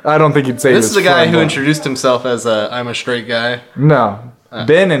flamboyant? I don't think he'd say this is the guy flamboyant. who introduced himself as I'm a straight guy. No.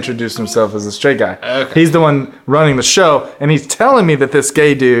 Ben introduced himself as a straight guy. Okay. He's the one running the show, and he's telling me that this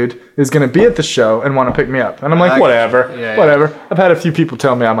gay dude is going to be at the show and want to pick me up. And I'm like, whatever. Whatever. I've had a few people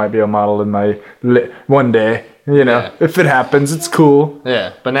tell me I might be a model in my one day. You know, if it happens, it's cool.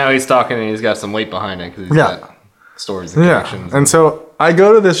 Yeah, but now he's talking and he's got some weight behind it because he's got stories and connections. And so I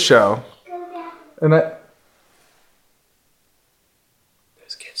go to this show, and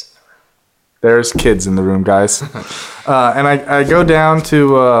there's kids in the room, guys. And I go down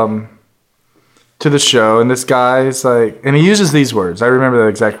to the show, and this guy's like, and he uses these words. I remember the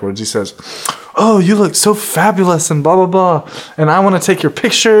exact words. He says, "Oh, you look so fabulous," and blah, blah, blah. And I want to take your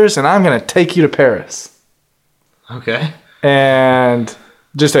pictures, and I'm going to take you to Paris. Okay. And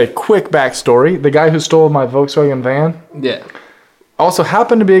just a quick backstory. The guy who stole my Volkswagen van also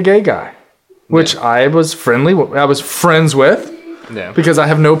happened to be a gay guy, which I was friends with. Yeah. Because I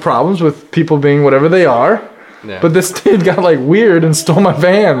have no problems with people being whatever they are. Yeah. But this dude got like weird and stole my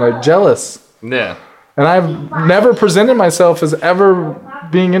van, like jealous. Yeah. And I've never presented myself as ever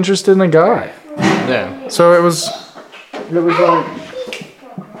being interested in a guy. Yeah. So it was like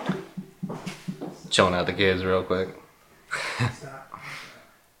chilling out the kids real quick.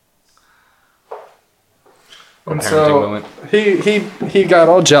 And so he got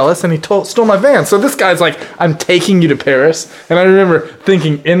all jealous and he stole my van. So this guy's like, "I'm taking you to Paris." And I remember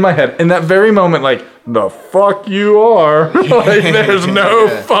thinking in my head, in that very moment, like, the fuck you are. Like, there's no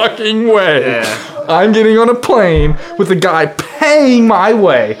fucking way. Yeah. I'm getting on a plane with a guy paying my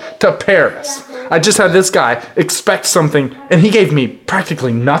way to Paris. I just had this guy expect something, and he gave me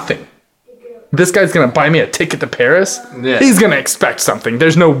practically nothing. This guy's going to buy me a ticket to Paris? Yeah. He's going to expect something.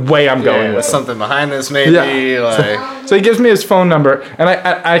 There's no way I'm going with something behind this, maybe. Yeah. Like. So he gives me his phone number, and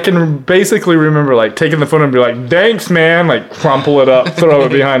I can basically remember like taking the phone number and be like, "Thanks, man," like crumple it up, throw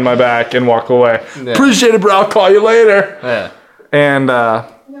it behind my back, and walk away. Yeah. "Appreciate it, bro. I'll call you later." Yeah. And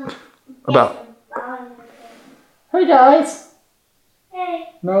hey, guys. Hey.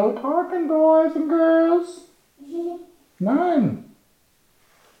 No talking, boys and girls. None.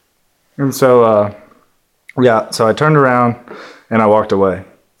 And so, so I turned around and I walked away.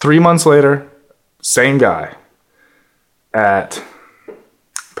 3 months later, same guy at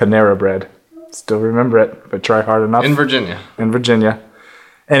Panera Bread. Still remember it, but try hard enough. In Virginia.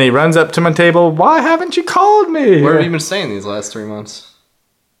 And he runs up to my table. "Why haven't you called me?" Where have you been staying these last 3 months?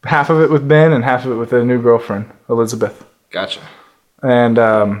 Half of it with Ben and half of it with a new girlfriend, Elizabeth. Gotcha. And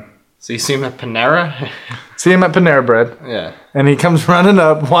so you see him at Panera? See him at Panera Bread. Yeah. And he comes running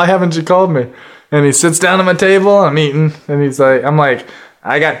up, "Why haven't you called me?" And he sits down at my table, I'm eating, and he's like, I'm like,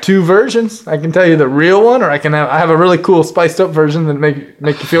 "I got two versions. I can tell you the real one, or I have a really cool spiced up version that make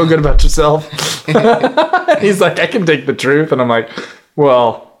you feel good about yourself." He's like, "I can take the truth." And I'm like,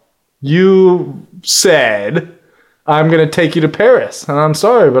 "Well, you said I'm going to take you to Paris. And I'm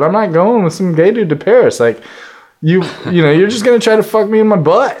sorry, but I'm not going with some gay dude to Paris. Like, you know, you're just going to try to fuck me in my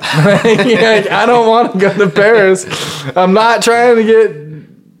butt." Like, I don't want to go to Paris. I'm not trying to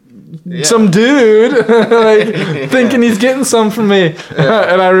get some dude like thinking he's getting some from me.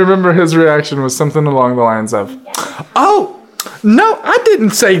 And I remember his reaction was something along the lines of, "Oh, no, I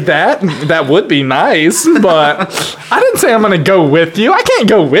didn't say that. That would be nice, but I didn't say I'm going to go with you. I can't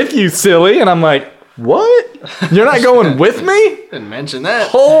go with you, silly." And I'm like, "What? You're not going with me?" Didn't mention that.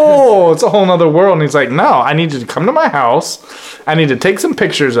 Oh, it's a whole nother world. And he's like, "No, I need you to come to my house. I need to take some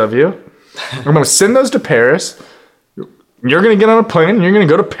pictures of you. I'm going to send those to Paris. You're going to get on a plane and you're going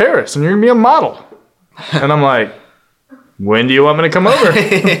to go to Paris and you're going to be a model." And I'm like, "When do you want me to come over?"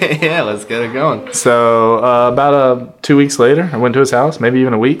 Yeah, let's get it going. So about 2 weeks later, I went to his house, maybe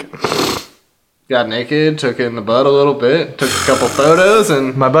even a week. Got naked, took in the butt a little bit, took a couple photos,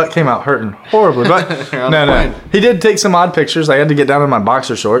 and my butt came out hurting horribly. But no. He did take some odd pictures. I had to get down in my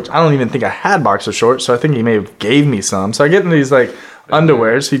boxer shorts. I don't even think I had boxer shorts, so I think he may have gave me some. So I get in these like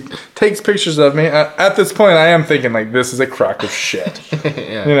underwears. He takes pictures of me. At this point, I am thinking like, this is a crock of shit.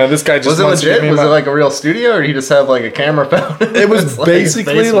 Yeah. You know, this guy just was it legit? Was it like a real studio, or did he just have like a camera phone? It was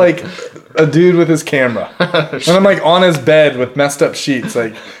basically like a dude with his camera, and I'm like on his bed with messed up sheets,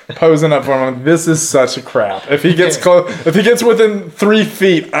 like posing up for him. I'm like, this is such a crap. If he gets close, if he gets within 3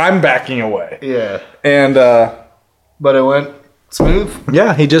 feet, I'm backing away. Yeah. And but it went smooth.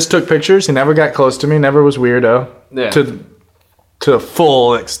 Yeah, he just took pictures. He never got close to me. Never was weirdo. Yeah. To a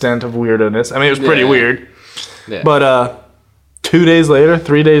full extent of weirdo-ness. I mean, it was pretty weird. Yeah. But 3 days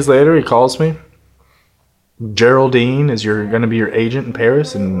later, he calls me. "Geraldine is going to be your agent in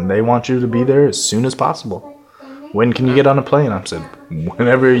Paris, and they want you to be there as soon as possible. When can you get on a plane?" I said,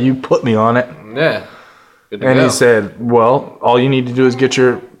 "Whenever you put me on it." Yeah. Good to and go. he said, "Well, all you need to do is get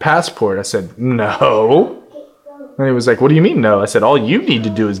your passport." I said, "No. And he was like, what do you mean no? I said, all you need to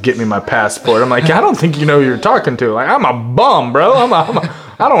do is get me my passport. I'm like, I don't think you know who you're talking to. Like, I'm a bum, bro.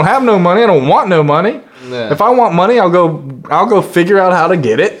 I don't have no money. I don't want no money. Yeah. If I want money, I'll go figure out how to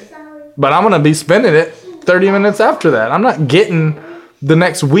get it. But I'm going to be spending it 30 minutes after that. I'm not getting the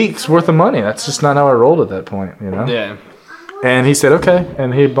next week's worth of money. That's just not how I rolled at that point, you know? Yeah. And he said, okay.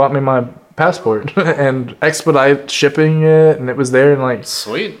 And he bought me my passport and expedite shipping it. And it was there in like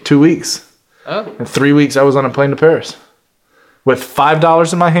Sweet. 2 weeks. Oh. In 3 weeks, I was on a plane to Paris with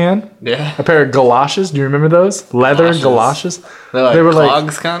 $5 in my hand. Yeah. A pair of galoshes. Do you remember those? Leather galoshes. They were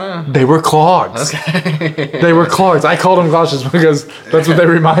clogs, kind of? They were clogs. Okay. They were clogs. I called them galoshes because that's what they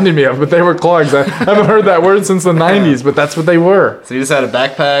reminded me of. But they were clogs. I haven't heard that word since the 90s, but that's what they were. So you just had a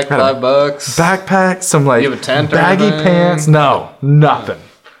backpack, $5. Backpack, some like You have a tent or baggy anything? pants. No, nothing.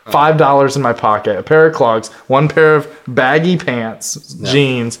 $5 in my pocket. A pair of clogs. One pair of baggy pants,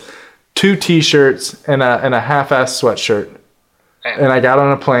 jeans, 2 T-shirts, and a half-ass sweatshirt. And I got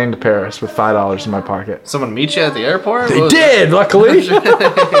on a plane to Paris with $5 in my pocket. Someone meet you at the airport? They did, luckily. Yeah,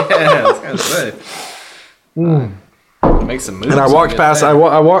 I was gonna say. Make some moves. And I walked past. I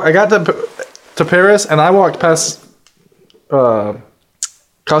got to Paris, and I walked past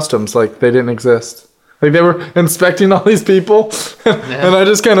customs like they didn't exist. Like they were inspecting all these people, and I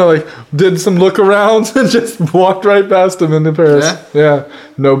just kind of like did some look arounds and just walked right past them into Paris. Yeah.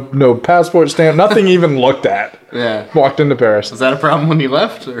 No passport stamp, nothing even looked at. Yeah. Walked into Paris. Was that a problem when you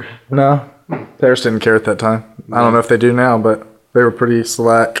left, or? No, Paris didn't care at that time. I don't know if they do now, but they were pretty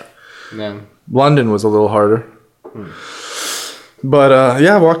slack. Yeah. London was a little harder. But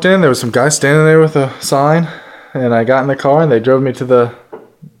I walked in. There was some guy standing there with a sign, and I got in the car, and they drove me to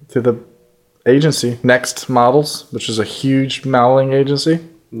the agency, Next Models, which is a huge modeling agency.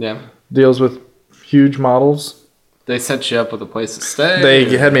 Yeah. Deals with huge models. They set you up with a place to stay?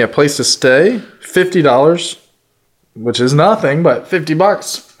 They had me a place to stay, $50, which is nothing, but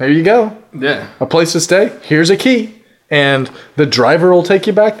 $50. There you go. Yeah. A place to stay. Here's a key. And the driver will take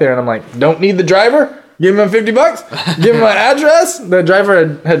you back there. And I'm like, don't need the driver? Give him $50. Give him my address. The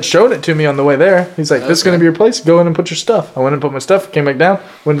driver had shown it to me on the way there. He's like, this is going to be your place. Go in and put your stuff. I went and put my stuff, came back down,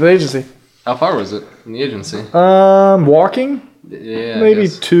 went to the agency. How far was it in the agency? Walking, Yeah. maybe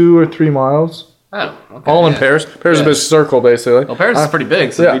 2 or 3 miles. Oh, okay. All in Paris. Paris is a big circle, basically. Well, Paris is pretty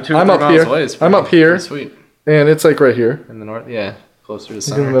big, so it'd be 2 or 3 I'm up miles here. away. It's I'm up here. pretty sweet. And it's like right here. In the north, yeah. Closer to the In the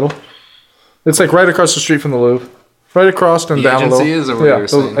center. middle. It's like right across the street from the Louvre. Right across and The down a little. agency is, or what you were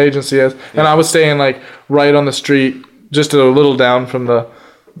saying? The agency is. And I was staying like right on the street, just a little down from the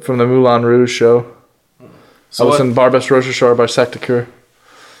Moulin Rouge show. So I was what- in Barbès Rochechouart by Sacré-Cœur.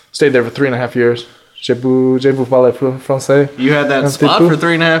 Stayed there for 3.5 years. Je vous parle français. You had that Un spot petit for peu.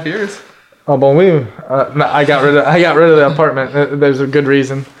 3.5 years? Oh bon oui. No, I got rid of the apartment. There's a good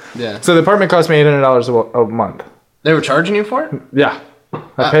reason. Yeah. So the apartment cost me $800 a month. They were charging you for it? Yeah,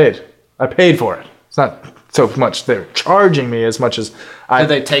 I paid for it. It's not so much they're charging me as much as Did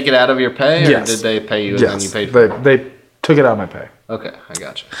they take it out of your pay, or Yes. did they pay you and then you Yes, paid for it? they took it out of my pay. Okay, I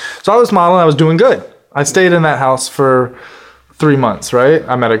got you. So I was modeling. I was doing good. I stayed in that house for 3 months, right?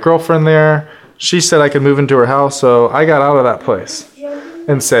 I met a girlfriend there. She said I could move into her house, so I got out of that place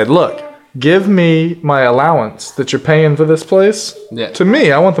and said, look, give me my allowance that you're paying for this place. Yeah. To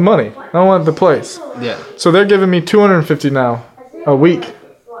me, I want the money. I don't want the place. Yeah. So they're giving me $250 now a week.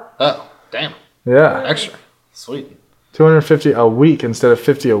 Oh, damn. Yeah. Extra. Sweet. $250 a week instead of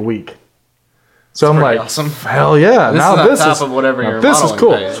 $50 a week. So I'm pretty like, awesome. hell yeah! This now is on this top is of whatever now your this is modeling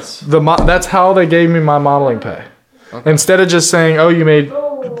cool. pay is. That's how they gave me my modeling pay. Okay. Instead of just saying, "Oh, you made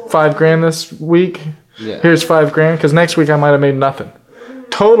 $5,000 this week. Yeah. Here's $5,000," because next week I might have made nothing.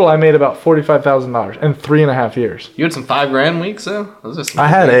 Total, I made about $45,000 in 3.5 years. You had some $5,000 weeks, though? Those are some I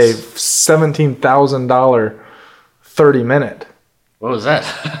had a weeks. $17,000 30-minute. What was that?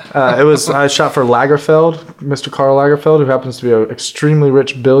 I shot for Lagerfeld, Mr. Karl Lagerfeld, who happens to be an extremely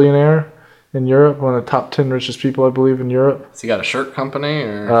rich billionaire in Europe, one of the top 10 richest people, I believe, in Europe. So you got a shirt company,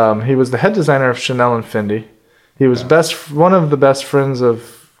 or? He was the head designer of Chanel and Fendi. He was one of the best friends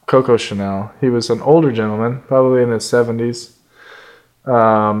of Coco Chanel. He was an older gentleman, probably in his 70s.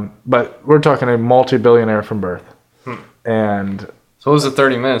 But we're talking a multi-billionaire from birth. And So what was the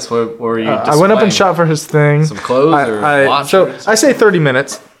 30 minutes? What were you I went up and displaying? shot for his thing. Some clothes or watch? So or I say 30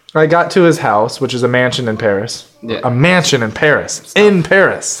 minutes. I got to his house, which is a mansion in Paris. Yeah. A mansion in Paris. In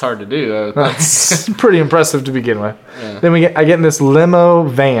Paris. It's hard to do. I would think. That's pretty impressive to begin with. Yeah. Then I get in this limo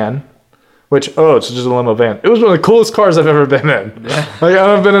van Which, it's just a limo van. It was one of the coolest cars I've ever been in. Yeah. Like,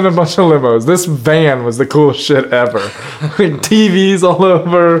 I've been in a bunch of limos. This van was the coolest shit ever. Like, TVs all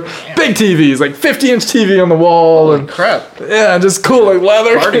over. Damn. Big TVs, like 50-inch TV on the wall. Holy and crap. Yeah, just cool, like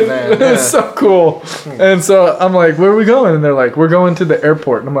leather. Party van. It was so cool. And so I'm like, where are we going? And they're like, we're going to the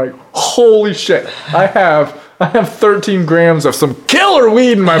airport. And I'm like, holy shit. I have 13 grams of some killer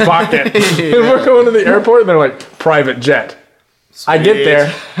weed in my pocket. And we're going to the airport, and they're like, private jet. Sweet. I get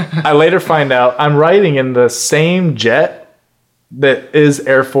there. I later find out I'm riding in the same jet that is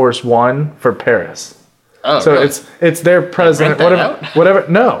Air Force One for Paris. Oh, so really? it's their president, whatever.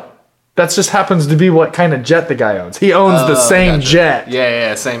 No, that just happens to be what kind of jet the guy owns. He owns the same jet.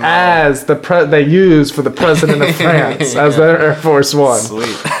 Yeah, same model. As they use for the president of France as their Air Force One.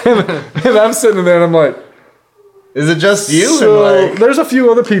 Sweet. and I'm sitting there, and I'm like, is it just you? So there's a few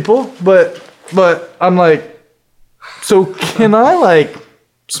other people, but I'm like, so can I like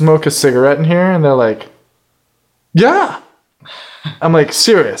smoke a cigarette in here? And they're like, yeah. I'm like,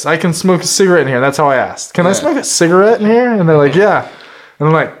 serious, I can smoke a cigarette in here. That's how I asked. Can I smoke a cigarette in here? And they're like, yeah. And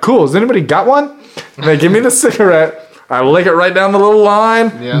I'm like, cool. Has anybody got one? And they give me the cigarette. I lick it right down the little line,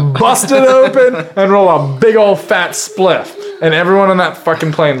 bust it open, and roll a big old fat spliff. And everyone on that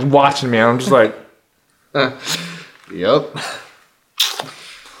fucking plane is watching me. And I'm just like, yep.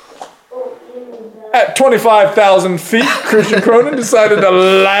 At 25,000 feet, Christian Cronin decided to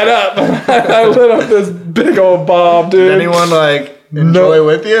light up. I lit up this big old bomb, dude. Did anyone like enjoy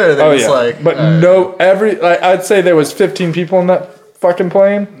with you? Or they just like, but I'd say there was 15 people in that fucking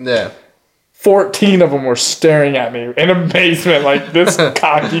plane. Yeah. 14 of them were staring at me in amazement, like this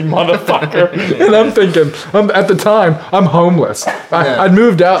cocky motherfucker. And I'm thinking, at the time, I'm homeless. I'd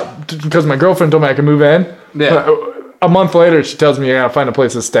moved out because my girlfriend told me I could move in. Yeah. A month later, she tells me you gotta find a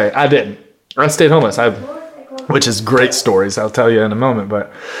place to stay. I didn't. I stayed homeless. Which is great stories. I'll tell you in a moment.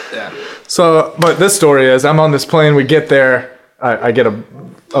 But this story is, I'm on this plane. We get there. I get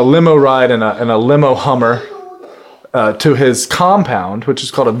a limo ride and a limo Hummer to his compound, which is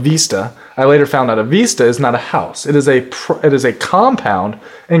called a Vista. I later found out a Vista is not a house. It is a compound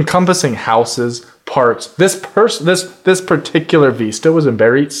encompassing houses, parks. This particular Vista was in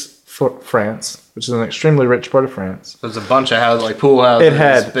Biarritz, France, which is an extremely rich part of France. There's a bunch of houses, like pool houses. It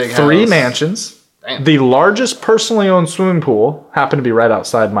had big 3 mansions. Damn. The largest personally owned swimming pool happened to be right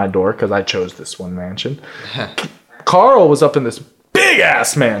outside my door because I chose this one mansion. Carl was up in this big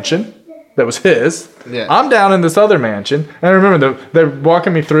ass mansion that was his. Yeah. I'm down in this other mansion. And I remember they're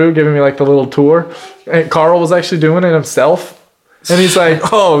walking me through, giving me like the little tour. And Carl was actually doing it himself. And he's like,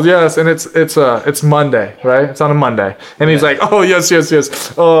 oh, yes. And it's Monday, right? It's on a Monday. And he's like, oh, yes.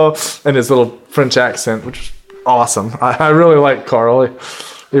 Oh, and his little French accent, which is awesome. I really like Carl,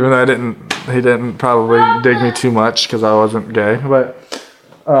 even though he didn't probably dig me too much because I wasn't gay. But,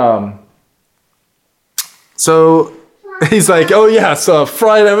 so he's like, oh, yeah, so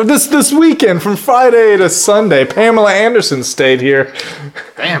Friday, this weekend from Friday to Sunday, Pamela Anderson stayed here.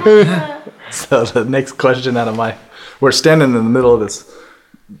 Damn. So the next question we're standing in the middle of this.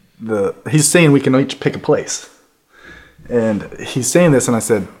 He's saying we can each pick a place, and he's saying this, and I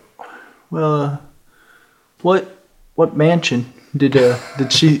said, "Well, what mansion did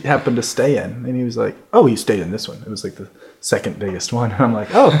she happen to stay in?" And he was like, "Oh, he stayed in this one. It was like the second biggest one." And I'm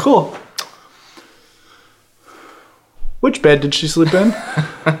like, "Oh, cool. Which bed did she sleep in?"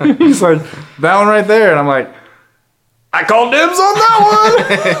 He's like, "That one right there." And I'm like, I called dibs on that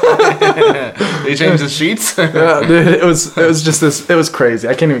one. They changed the sheets. Yeah, dude, it was just this. It was crazy.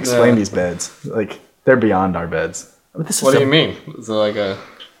 I can't even explain these beds. Like, they're beyond our beds. What do you mean? Is it like a?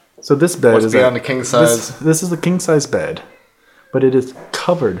 So this bed is beyond the king size. This is the king size bed, but it is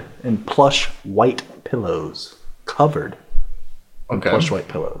covered in plush white pillows. Covered in plush white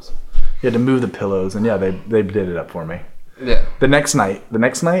pillows. You had to move the pillows, and they did it up for me. Yeah. The next night,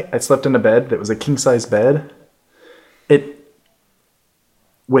 I slept in a bed that was a king size bed. It,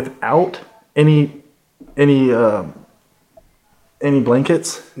 without any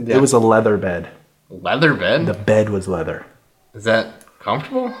blankets, it was a leather bed. Leather bed? The bed was leather. Is that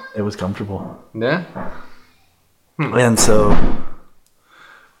comfortable? It was comfortable. Yeah. And so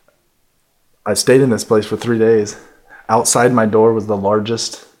I stayed in this place for 3 days. Outside my door was the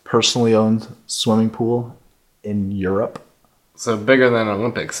largest personally owned swimming pool in Europe. So bigger than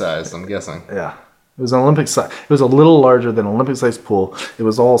Olympic size, I'm guessing. Yeah. It was an Olympic size. It was a little larger than an Olympic sized pool. It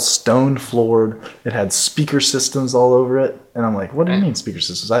was all stone floored. It had speaker systems all over it. And I'm like, what do you mean speaker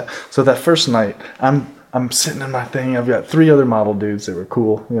systems? So that first night, I'm I'm sitting in my thing. I've got 3 other model dudes that were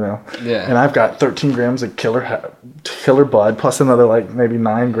cool, you know. Yeah. And I've got 13 grams of killer bud, plus another like maybe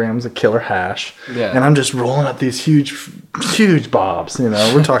 9 grams of killer hash. Yeah. And I'm just rolling up these huge bobs. You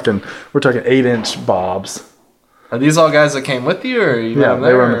know, we're talking 8-inch bobs. Are these all guys that came with you, or you met them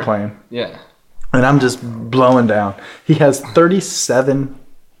there? They were on the plane. Yeah. And I'm just blowing down. He has 37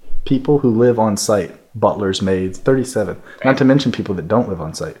 people who live on site. Butlers, maids, 37. Damn. Not to mention people that don't live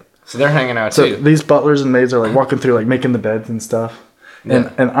on site. So they're hanging out so too. So these butlers and maids are like walking through, like making the beds and stuff.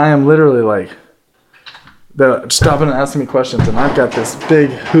 Yeah. And I am literally like, they're stopping and asking me questions. And I've got this big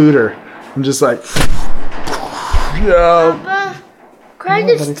hooter. I'm just like, yo. Papa, Craig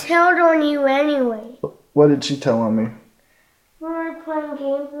just told on you anyway. What did she tell on me? We were playing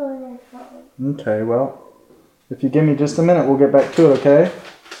games on her phone. Okay, well, if you give me just a minute, we'll get back to it, okay?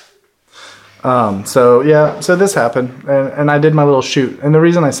 So this happened, and I did my little shoot. And the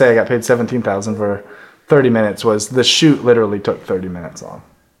reason I say I got paid $17,000 for 30 minutes was the shoot literally took 30 minutes long.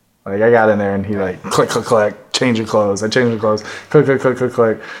 Like, I got in there, and he like, click, change your clothes. I changed the clothes, click,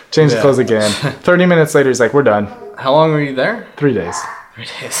 change the clothes again. 30 minutes later, he's like, we're done. How long were you there? 3 days. 3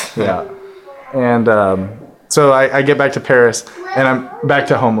 days. Yeah. And so I get back to Paris, and I'm back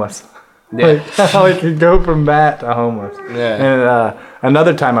to homeless. Yeah. Like, how I could go from that to homeless. Yeah. And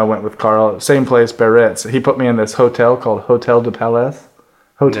another time I went with Carl, same place, Biarritz. He put me in this hotel called Hotel de Palais.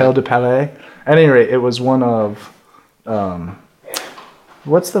 At any rate, it was one of,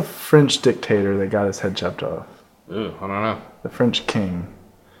 what's the French dictator that got his head chopped off? Ooh, I don't know. The French king.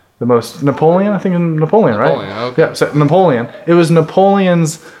 The most, Napoleon? I think Napoleon, right? Napoleon, okay. Yeah, so Napoleon. It was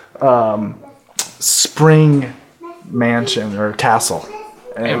Napoleon's spring mansion or castle.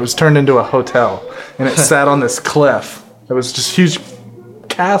 And it was turned into a hotel. And it sat on this cliff. It was just huge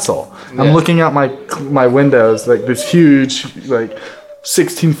castle. Yeah. I'm looking out my windows, like this huge, like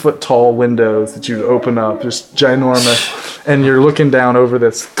 16-foot tall windows that you open up, just ginormous. And you're looking down over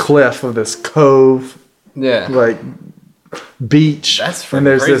this cliff of this cove. Yeah. Like beach. That's and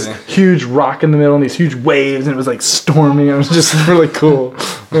there's crazy. This huge rock in the middle and these huge waves, and it was like stormy. It was just really cool.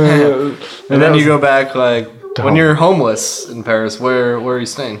 And then you go back like when you're homeless in Paris, where are you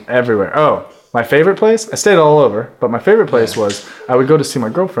staying? Everywhere. Oh, my favorite place? I stayed all over, but my favorite place was I would go to see my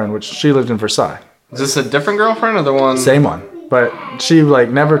girlfriend, which she lived in Versailles. Is this a different girlfriend or the one? Same one. But she like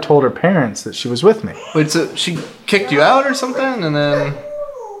never told her parents that she was with me. Wait, so she kicked you out or something, and then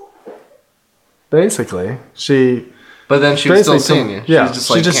basically But then she was still seeing you. Yeah,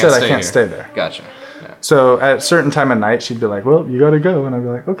 she just said I can't stay there. Gotcha. Yeah. So at a certain time of night, she'd be like, "Well, you got to go," and I'd be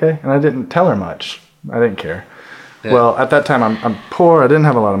like, "Okay," and I didn't tell her much. I didn't care. Yeah. Well, at that time, I'm poor. I didn't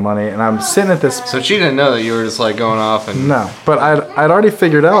have a lot of money, and I'm sitting at this. So she didn't know that you were just like going off and. No, but I'd already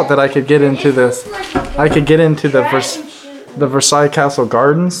figured out that I could get into this. I could get into the Versailles Castle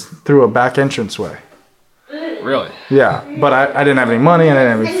Gardens through a back entranceway. Really? Yeah, but I didn't have any money and I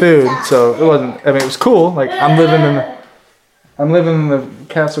didn't have any food, so it wasn't. I mean, it was cool. Like I'm living in the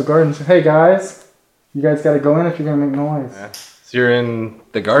castle gardens. Hey guys, you guys got to go in if you're gonna make noise. Yeah. So you're in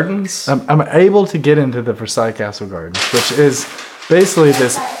the gardens? I'm able to get into the Versailles Castle Gardens, which is basically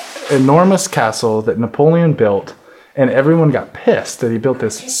this enormous castle that Napoleon built, and everyone got pissed that he built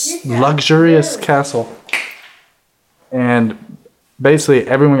this luxurious castle, and basically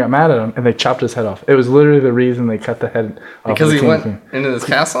everyone got mad at him, and they chopped his head off. It was literally the reason they cut the head off. Because he went into this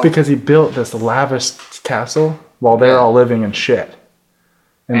castle? Because he built this lavish castle while they're all living in shit.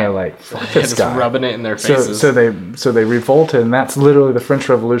 And they're like, fuck this guy. Just rubbing it in their faces. So they revolted, and that's literally the French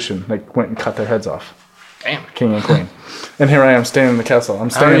Revolution. They went and cut their heads off. Damn. King and queen. And here I am staying in the castle.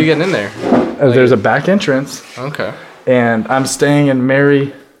 How are you getting in there? There's a back entrance. Okay. And I'm staying in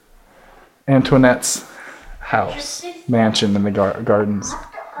Mary Antoinette's house, mansion in the gardens.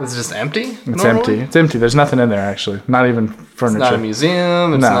 It's just empty? It's empty. It's empty. There's nothing in there, actually. Not even furniture. It's not a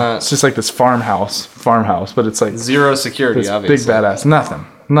museum. It's just like this farmhouse, but it's like zero security, obviously. Big badass.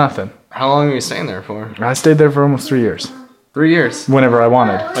 Nothing. How long were you staying there for? I stayed there for almost 3 years. 3 years? Whenever I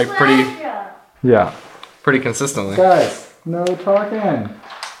wanted. Like pretty... Yeah. Pretty consistently. Guys, no talking.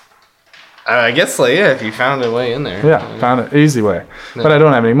 I guess, like, yeah, if you found a way in there. Yeah, found an easy way. No. But I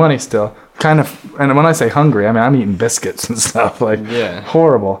don't have any money still. Kind of, and when I say hungry, I mean, I'm eating biscuits and stuff. Like,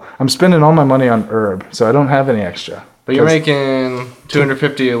 horrible. I'm spending all my money on herb, so I don't have any extra. But you're making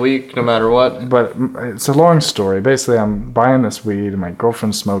 $250 a week no matter what. But it's a long story. Basically, I'm buying this weed, and my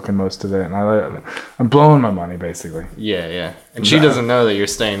girlfriend's smoking most of it, and I'm blowing my money, basically. Yeah. And she doesn't know that you're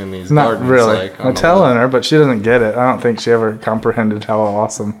staying in these gardens. Not really. Like, I'm telling her, but she doesn't get it. I don't think she ever comprehended how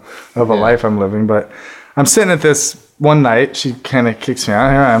awesome of a life I'm living. But I'm sitting at this one night. She kind of kicks me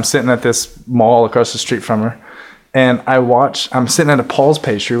out. Here I am sitting at this mall across the street from her, And I'm sitting at a Paul's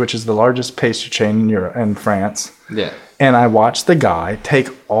Pastry, which is the largest pastry chain in Europe and France. Yeah. And I watched the guy take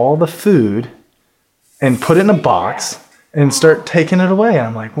all the food and put it in a box and start taking it away. And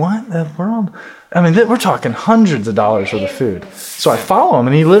I'm like, what in the world? I mean, we're talking hundreds of dollars worth of food. So I follow him,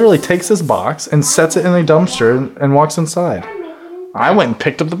 and he literally takes this box and sets it in a dumpster and walks inside. I went and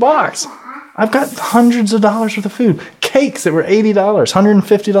picked up the box. I've got hundreds of dollars worth of food. Cakes that were $80,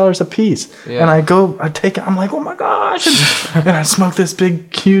 $150 a piece. Yeah. And I take it, I'm like, oh my gosh. And I smoke this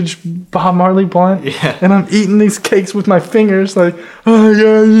big, huge Bob Marley blunt. Yeah. And I'm eating these cakes with my fingers like, oh my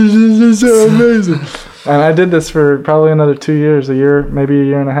God, this is so amazing. And I did this for probably another 2 years, maybe a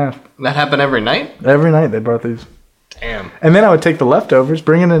year and a half. That happened every night? Every night they brought these. Damn. And then I would take the leftovers,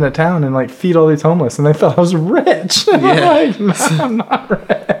 bring it into town, and like feed all these homeless, and they thought I was rich. Yeah. I'm like, no, I'm not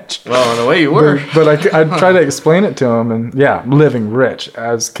rich. Well, in a way you were. But I'd try to explain it to them, and yeah, living rich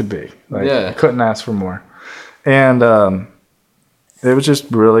as could be. Like, I couldn't ask for more. And it was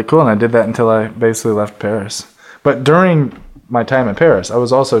just really cool, and I did that until I basically left Paris. But during my time in Paris, I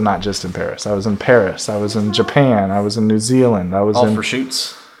was also not just in Paris. I was in Paris. I was in Japan. I was in New Zealand. I was all for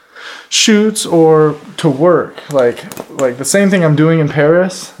shoots? Shoots or to work, like the same thing I'm doing in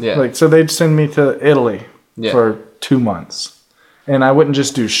Paris. Yeah. Like, so they'd send me to Italy for 2 months, and I wouldn't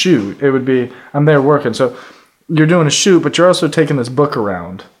just do shoot. It would be I'm there working. So you're doing a shoot, but you're also taking this book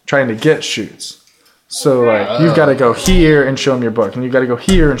around trying to get shoots. So like you've got to go here and show them your book, and you've got to go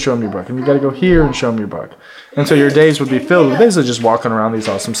here and show them your book, and you've got to go here and show them your book. And so your days would be filled with basically just walking around these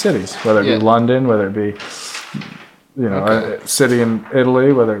awesome cities, whether it be London, whether it be a city in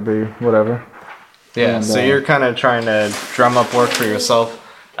Italy, whether it be whatever. Yeah, and, so you're kind of trying to drum up work for yourself.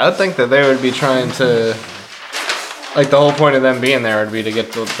 I would think that they would be trying to, like, the whole point of them being there would be to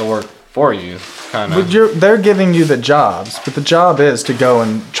get the work for you, kind of. But they're giving you the jobs, but the job is to go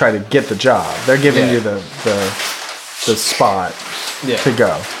and try to get the job. They're giving you the spot to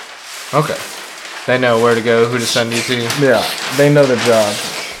go. Okay. They know where to go, who to send you to. Yeah, they know the job.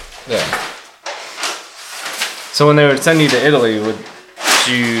 Yeah. So when they would send you to Italy, would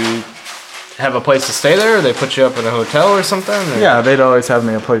you have a place to stay there, or they put you up in a hotel or something? Or? Yeah, they'd always have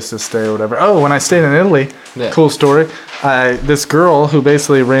me a place to stay or whatever. Oh, when I stayed in Italy, cool story. This girl who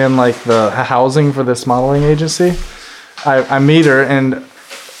basically ran like the housing for this modeling agency, I meet her, and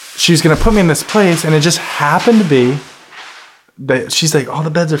she's gonna put me in this place, and it just happened to be that she's like, "Oh, the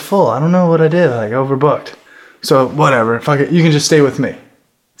beds are full. I don't know what I did. Like overbooked. So whatever. Fuck it. You can just stay with me."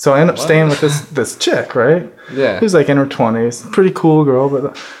 So I end up staying with this chick, right? Yeah. Who's like in her 20s. Pretty cool girl,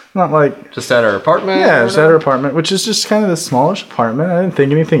 but not like... Just at her apartment? Yeah, just at her apartment, which is just kind of the smallish apartment. I didn't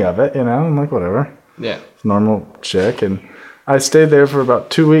think anything of it, I'm like, whatever. Yeah. Normal chick. And I stayed there for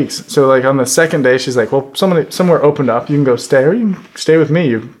about 2 weeks. So like on the second day, she's like, well, somewhere opened up. You can go stay, or you can stay with me.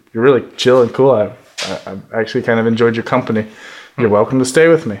 You're really chill and cool. I actually kind of enjoyed your company. You're welcome to stay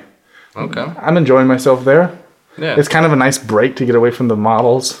with me. Okay. I'm enjoying myself there. Yeah. It's kind of a nice break to get away from the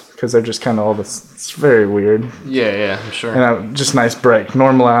models, because they're just kind of all this. It's very weird. Yeah, I'm sure. And just nice break.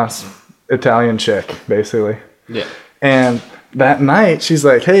 Normal ass Italian chick, basically. Yeah. And that night, she's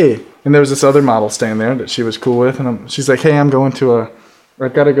like, hey, and there was this other model staying there that she was cool with, and she's like, hey, I've got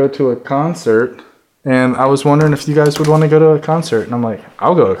to go to a concert, and I was wondering if you guys would want to go to a concert. And I'm like,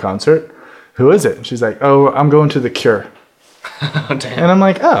 I'll go to a concert. Who is it? And she's like, oh, I'm going to The Cure. Oh, damn. And I'm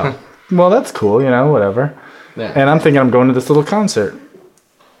like, oh, well, that's cool, whatever. Yeah. And I'm thinking I'm going to this little concert.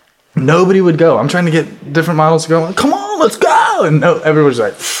 Nobody would go. I'm trying to get different models to go. Like, come on, let's go. And no, everyone's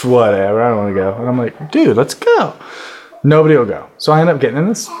like, whatever, I don't want to go. And I'm like, dude, let's go. Nobody will go. So I end up getting in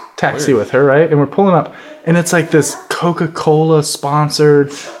this taxi with her, right? And we're pulling up, and it's like this Coca-Cola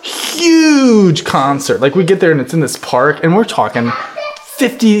sponsored huge concert. Like we get there and it's in this park, and we're talking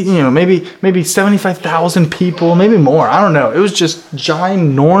 50, maybe 75,000 people, maybe more. I don't know. It was just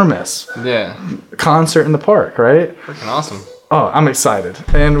ginormous. Yeah. Concert in the park, right? Freaking awesome. Oh, I'm excited.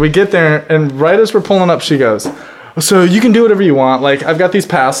 And we get there, and right as we're pulling up, she goes, so you can do whatever you want. Like, I've got these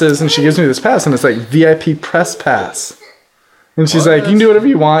passes, and she gives me this pass, and it's like VIP press pass. And she's like, you can do whatever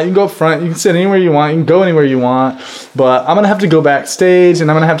you want. You can go up front. You can sit anywhere you want. You can go anywhere you want. But I'm going to have to go backstage,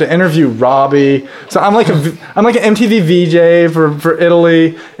 and I'm going to have to interview Robbie. So I'm like an MTV VJ for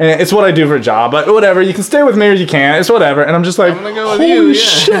Italy. And it's what I do for a job. But whatever. You can stay with me or you can't. It's whatever. And I'm just like, holy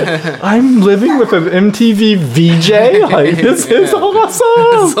shit. I'm living with an MTV VJ? Like, this is awesome.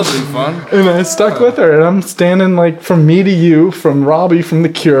 That's something fun. And I stuck with her. And I'm standing like from me to you, from Robbie from The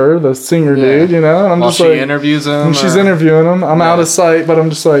Cure, the singer dude, And I'm while just she like, interviews him. And she's interviewing him. I'm out of sight, but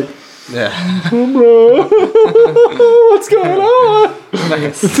I'm just like, oh, bro, what's going on?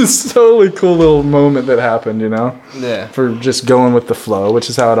 Nice. It's this totally cool little moment that happened, Yeah. For just going with the flow, which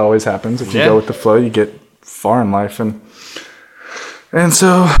is how it always happens. If you go with the flow, you get far in life, and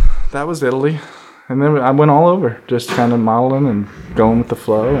so that was Italy, and then I went all over, just kind of modeling and going with the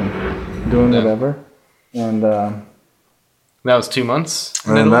flow and doing whatever, and That was 2 months.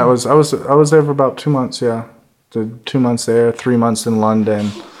 In and Italy? that was I was there for about 2 months, yeah. Did 2 months there, 3 months in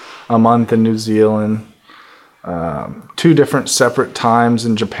London, a month in New Zealand, 2 different separate times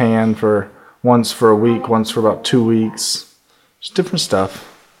in Japan, once for a week, once for about 2 weeks, just different stuff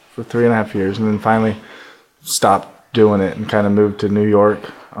for 3.5 years, and then finally stopped doing it and kind of moved to New York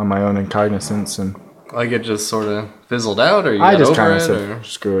on my own incognizance, and Like it just sort of fizzled out, or you I got just over kind of it, said, or?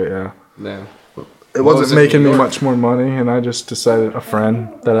 screw it, yeah. Yeah. It What wasn't was it, making New me York? much more money, and I just decided, a friend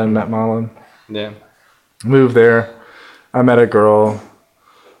that I met modeling, Yeah. moved there. I met a girl.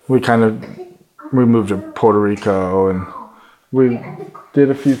 We moved to Puerto Rico, and we did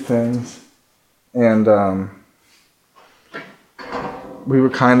a few things, and we were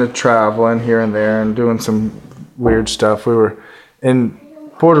kind of traveling here and there and doing some weird stuff. We were in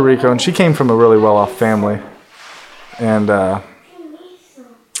Puerto Rico, and she came from a really well-off family, and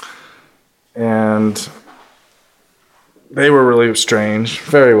they were really strange.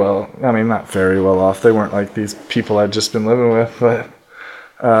 Not very well off. They weren't like these people I'd just been living with, but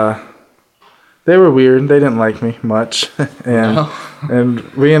they were weird. They didn't like me much, and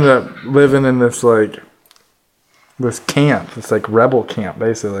we ended up living in this camp, this rebel camp,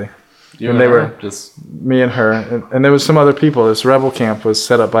 basically. You and they were just Me and her, and there was some other people. This rebel camp was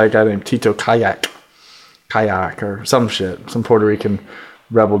set up by a guy named Tito Kayak or some Puerto Rican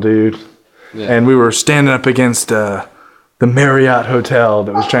rebel dude. Yeah. And we were standing up against the Marriott Hotel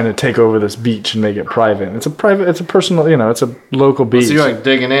that was trying to take over this beach and make it private. And it's a personal, it's a local beach. So you're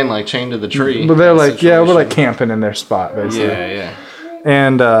digging in, chained to the tree. But they're we're camping in their spot, basically. Yeah.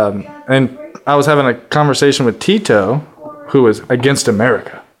 And I was having a conversation with Tito, who was against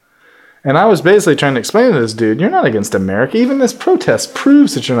America. And I was basically trying to explain to this dude, you're not against America. Even this protest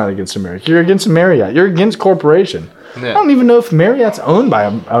proves that you're not against America. You're against Marriott. You're against corporation. Yeah. I don't even know if Marriott's owned by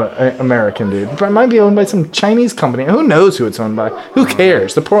an American dude. It might be owned by some Chinese company. Who knows who it's owned by? Who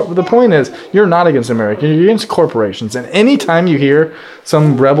cares? The point is, you're not against America. You're against corporations. And anytime you hear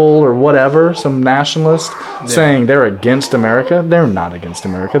some rebel or whatever, some nationalist saying they're against America, they're not against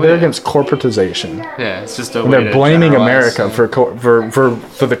America. They're against corporatization. Yeah, it's just a and they're blaming America for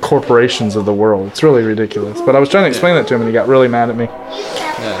the corporations of the world. It's really ridiculous. But I was trying to explain that to him, and he got really mad at me.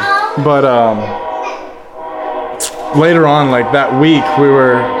 Yeah. But later on, that week, we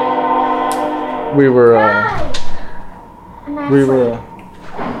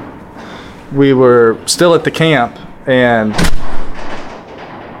were still at the camp, and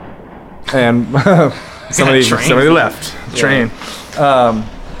somebody left the train.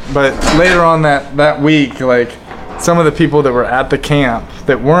 But later on that week, some of the people that were at the camp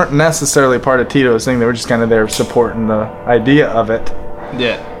that weren't necessarily part of Tito's thing, they were just kind of there supporting the idea of it.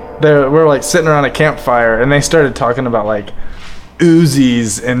 Yeah. We're sitting around a campfire, and they started talking about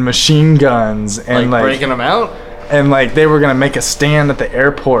Uzis and machine guns and breaking them out, and they were gonna make a stand at the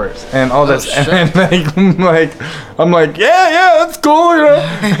airport and all this. Shit. And I'm like, yeah, that's cool,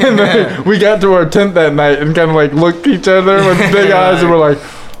 And then we got to our tent that night and kind of looked at each other with big eyes, and we're like,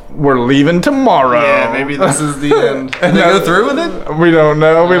 we're leaving tomorrow. Yeah, maybe this is the end. Did they go through with it? We don't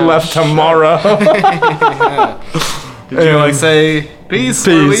know. We left tomorrow. Did you say peace?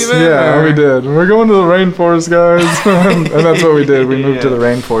 We're leaving, yeah, or? we did. We're going to the rainforest, guys. And that's what we did. We moved to the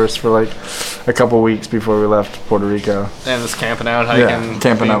rainforest for a couple weeks before we left Puerto Rico. And just camping out, hiking,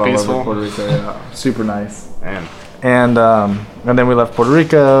 camping out all peaceful. over Puerto Rico. Yeah, super nice. Man. And then we left Puerto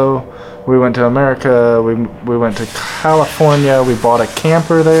Rico. We went to America. We went to California. We bought a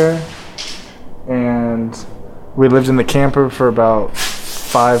camper there, and we lived in the camper for about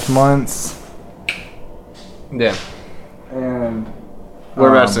 5 months. Yeah. And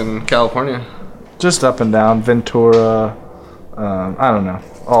whereabouts in California? Just up and down Ventura. I don't know,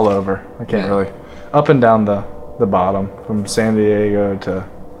 all over. I can't really. Up and down the bottom from San Diego to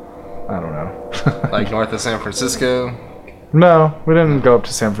I don't know. North of San Francisco. No, we didn't go up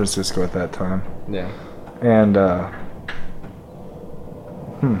to San Francisco at that time. Yeah. And I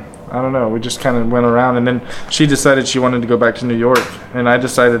don't know. We just kind of went around, and then she decided she wanted to go back to New York, and I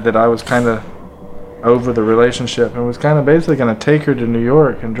decided that I was kind of over the relationship and was kind of basically going to take her to New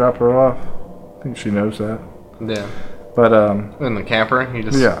York and drop her off. I think she knows that. Yeah. But in the camper, you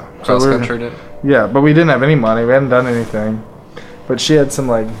just cross-countryed it. Yeah, but we didn't have any money. We hadn't done anything. But she had some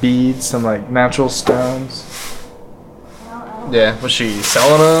beads, some natural stones. Yeah. Was she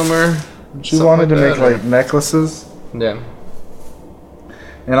selling them or? She wanted to make necklaces. Yeah.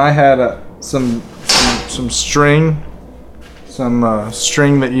 And I had some string,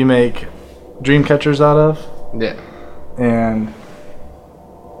 string that you make dream catchers out of. Yeah.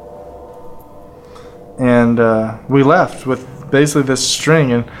 And we left with basically this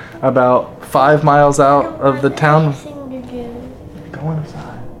string, and about 5 miles out of the town. Thing to do. Go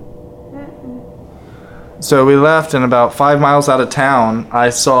inside. So we left, and about 5 miles out of town,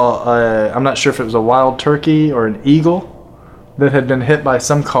 I saw I'm not sure if it was a wild turkey or an eagle that had been hit by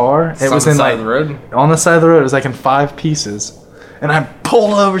some car. It was on in the side like of the road? on the side of the road. It was like in 5 pieces. And I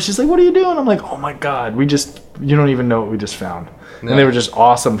pulled over. She's like, "What are you doing?" I'm like, "Oh my God, you don't even know what we just found." And they were just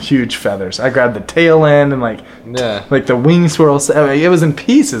awesome, huge feathers. I grabbed the tail end and like the wing swirls. It was in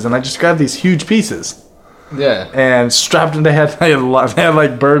pieces, and I just grabbed these huge pieces. Yeah. And strapped them. They had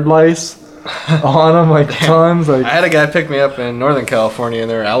like bird lice on them, like tons. Like I had a guy pick me up in Northern California, and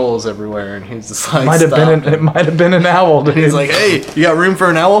there were owls everywhere, and he was just like, it might have been an owl. Dude. He's like, "Hey, you got room for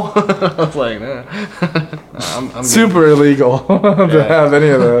an owl?" I was like, "No." I'm super illegal to have any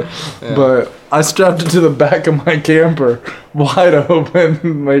of that. Yeah. But I strapped it to the back of my camper, wide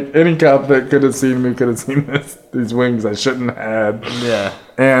open. Like any cop that could have seen me could have seen these wings I shouldn't have had. Yeah.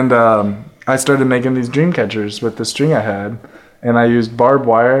 And I started making these dream catchers with the string I had. And I used barbed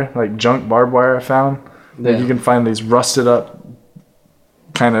wire, like junk barbed wire I found. That you can find these rusted up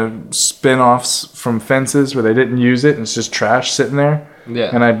kind of spin-offs from fences where they didn't use it and it's just trash sitting there.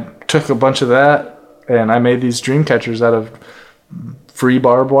 Yeah. And I took a bunch of that and I made these dream catchers out of free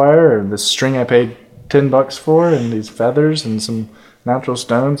barbed wire or the string I paid $10 for and these feathers and some natural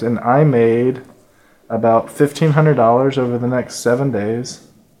stones. And I made about $1,500 over the next 7 days.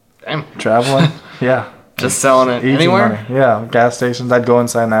 Damn. Traveling. Yeah. Just selling it Easy anywhere? money. Yeah, gas stations. I'd go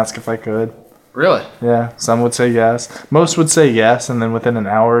inside and ask if I could. Really? Yeah, some would say yes. Most would say yes, and then within an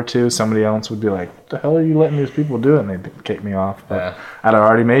hour or two, somebody else would be like, "What the hell are you letting these people do it?" And they'd kick me off. But I'd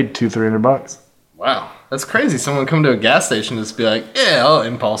already made $200-300. Wow, that's crazy. Someone come to a gas station and just be like, "Yeah, I'll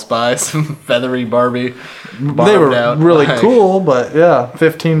impulse buy some feathery Barbie." They were really cool, but yeah,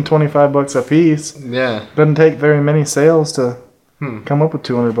 $15-25 a piece. Yeah. Doesn't take very many sales to come up with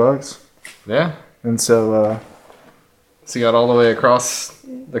 $200. Yeah. And so you got all the way across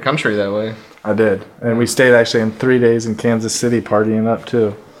the country that way. I did. And we stayed actually in 3 days in Kansas City partying up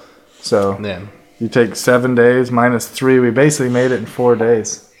too. So you take 7 days minus 3. We basically made it in 4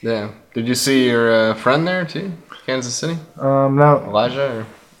 days. Yeah. Did you see your friend there too? Kansas City? No. Elijah?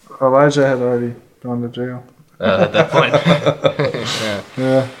 Elijah had already gone to jail. At that point.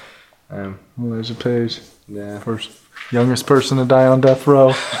 Yeah. Elijah Page. Yeah. First youngest person to die on death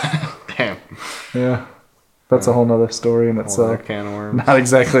row. Damn. Yeah. That's a whole nother story in itself. Can of worms. Not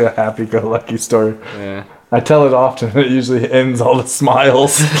exactly a happy-go-lucky story. Yeah. I tell it often, and it usually ends all the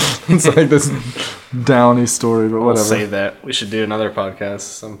smiles. It's like this downy story, but whatever. We'll save that. We should do another podcast at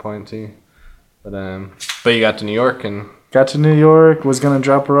some point too. But you got to New York and got to New York. Was gonna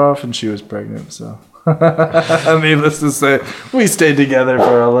drop her off, and she was pregnant. So, needless to say, we stayed together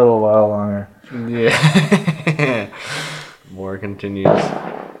for a little while longer. Yeah. War continues.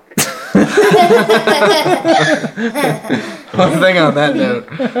 One thing on that note,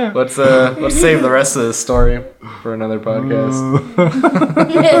 let's save the rest of this story for another podcast.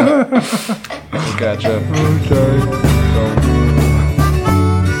 Gotcha. Okay.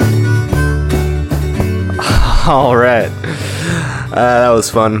 All right. That was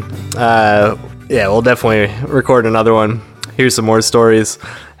fun. Yeah, we'll definitely record another one. Here's some more stories.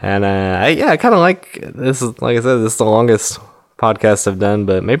 And I kind of like this. Like I said, this is the longest podcast I've done,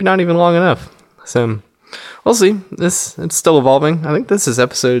 but maybe not even long enough. So we'll see. It's still evolving. I think this is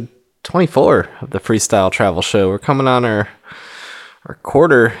episode 24 of the Freestyle Travel Show. We're coming on our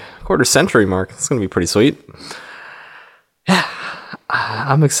quarter century mark. It's gonna be pretty sweet. Yeah,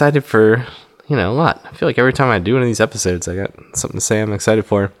 I'm excited for a lot. I feel like every time I do one of these episodes, I got something to say I'm excited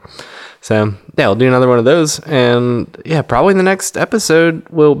for. So yeah, I'll do another one of those, and yeah, probably the next episode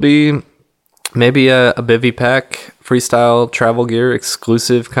will be maybe a Bivy Pack freestyle travel gear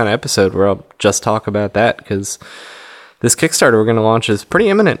exclusive kind of episode where I'll just talk about that, because this Kickstarter we're going to launch is pretty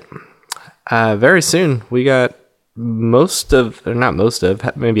imminent. Very soon. We got maybe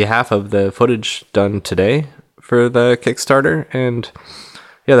half of the footage done today for the Kickstarter. And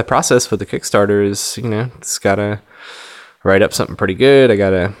yeah, the process for the Kickstarter is, it's got to write up something pretty good.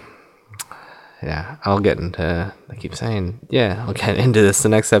 I'll get into, I keep saying, I'll get into this the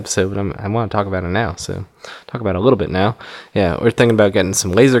next episode, but I want to talk about it now, so talk about it a little bit now. Yeah, we're thinking about getting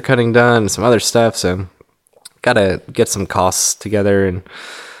some laser cutting done and some other stuff, so got to get some costs together and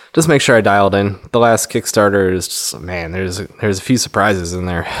just make sure I dialed in. The last Kickstarter is just, man, there's a few surprises in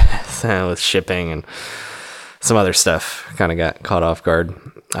there with shipping and some other stuff. Kind of got caught off guard.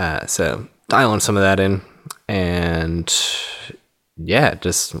 So dialing some of that in, and yeah,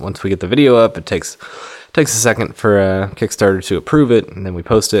 just once we get the video up, it takes a second for Kickstarter to approve it, and then we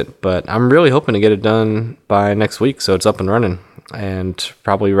post it. But I'm really hoping to get it done by next week, so it's up and running. And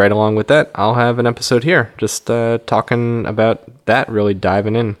probably right along with that, I'll have an episode here, just talking about that, really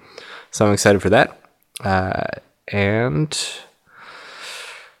diving in. So I'm excited for that. And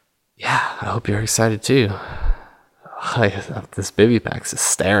yeah, I hope you're excited too. This Bivy Pack's is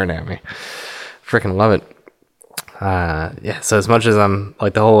staring at me. Freaking love it. Yeah, so as much as I'm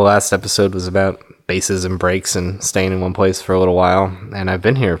like, the whole last episode was about bases and breaks and staying in one place for a little while, and I've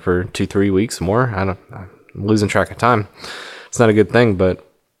been here for 2-3 weeks more. I'm losing track of time. It's not a good thing, but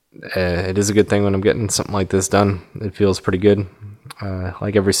it is a good thing when I'm getting something like this done. It feels pretty good.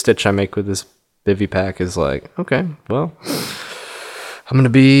 Like every stitch I make with this Bivy Pack is like, okay, well, I'm gonna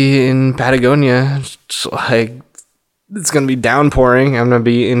be in Patagonia, like it's gonna be downpouring. I'm gonna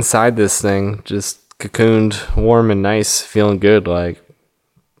be inside this thing, just cocooned, warm and nice, feeling good. Like,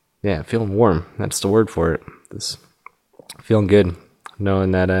 yeah, feeling warm. That's the word for it. Just feeling good,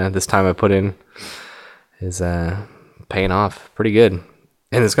 knowing that this time I put in is paying off pretty good. And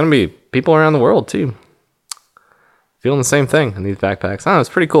there's gonna be people around the world too feeling the same thing in these backpacks. It's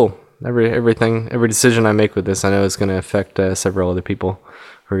pretty cool. Every decision I make with this, I know is going to affect several other people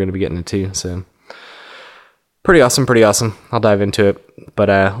who are going to be getting it too. So pretty awesome. I'll dive into it, but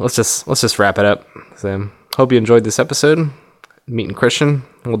let's just wrap it up. So hope you enjoyed this episode. Meeting Christian,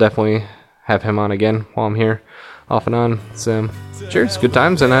 we'll definitely have him on again while I'm here, off and on. So cheers, good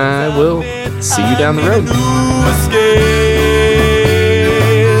times, and I will see you down the road.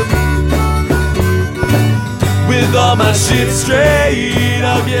 With all my shit straight,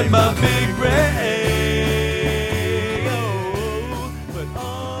 I'll get my big brain.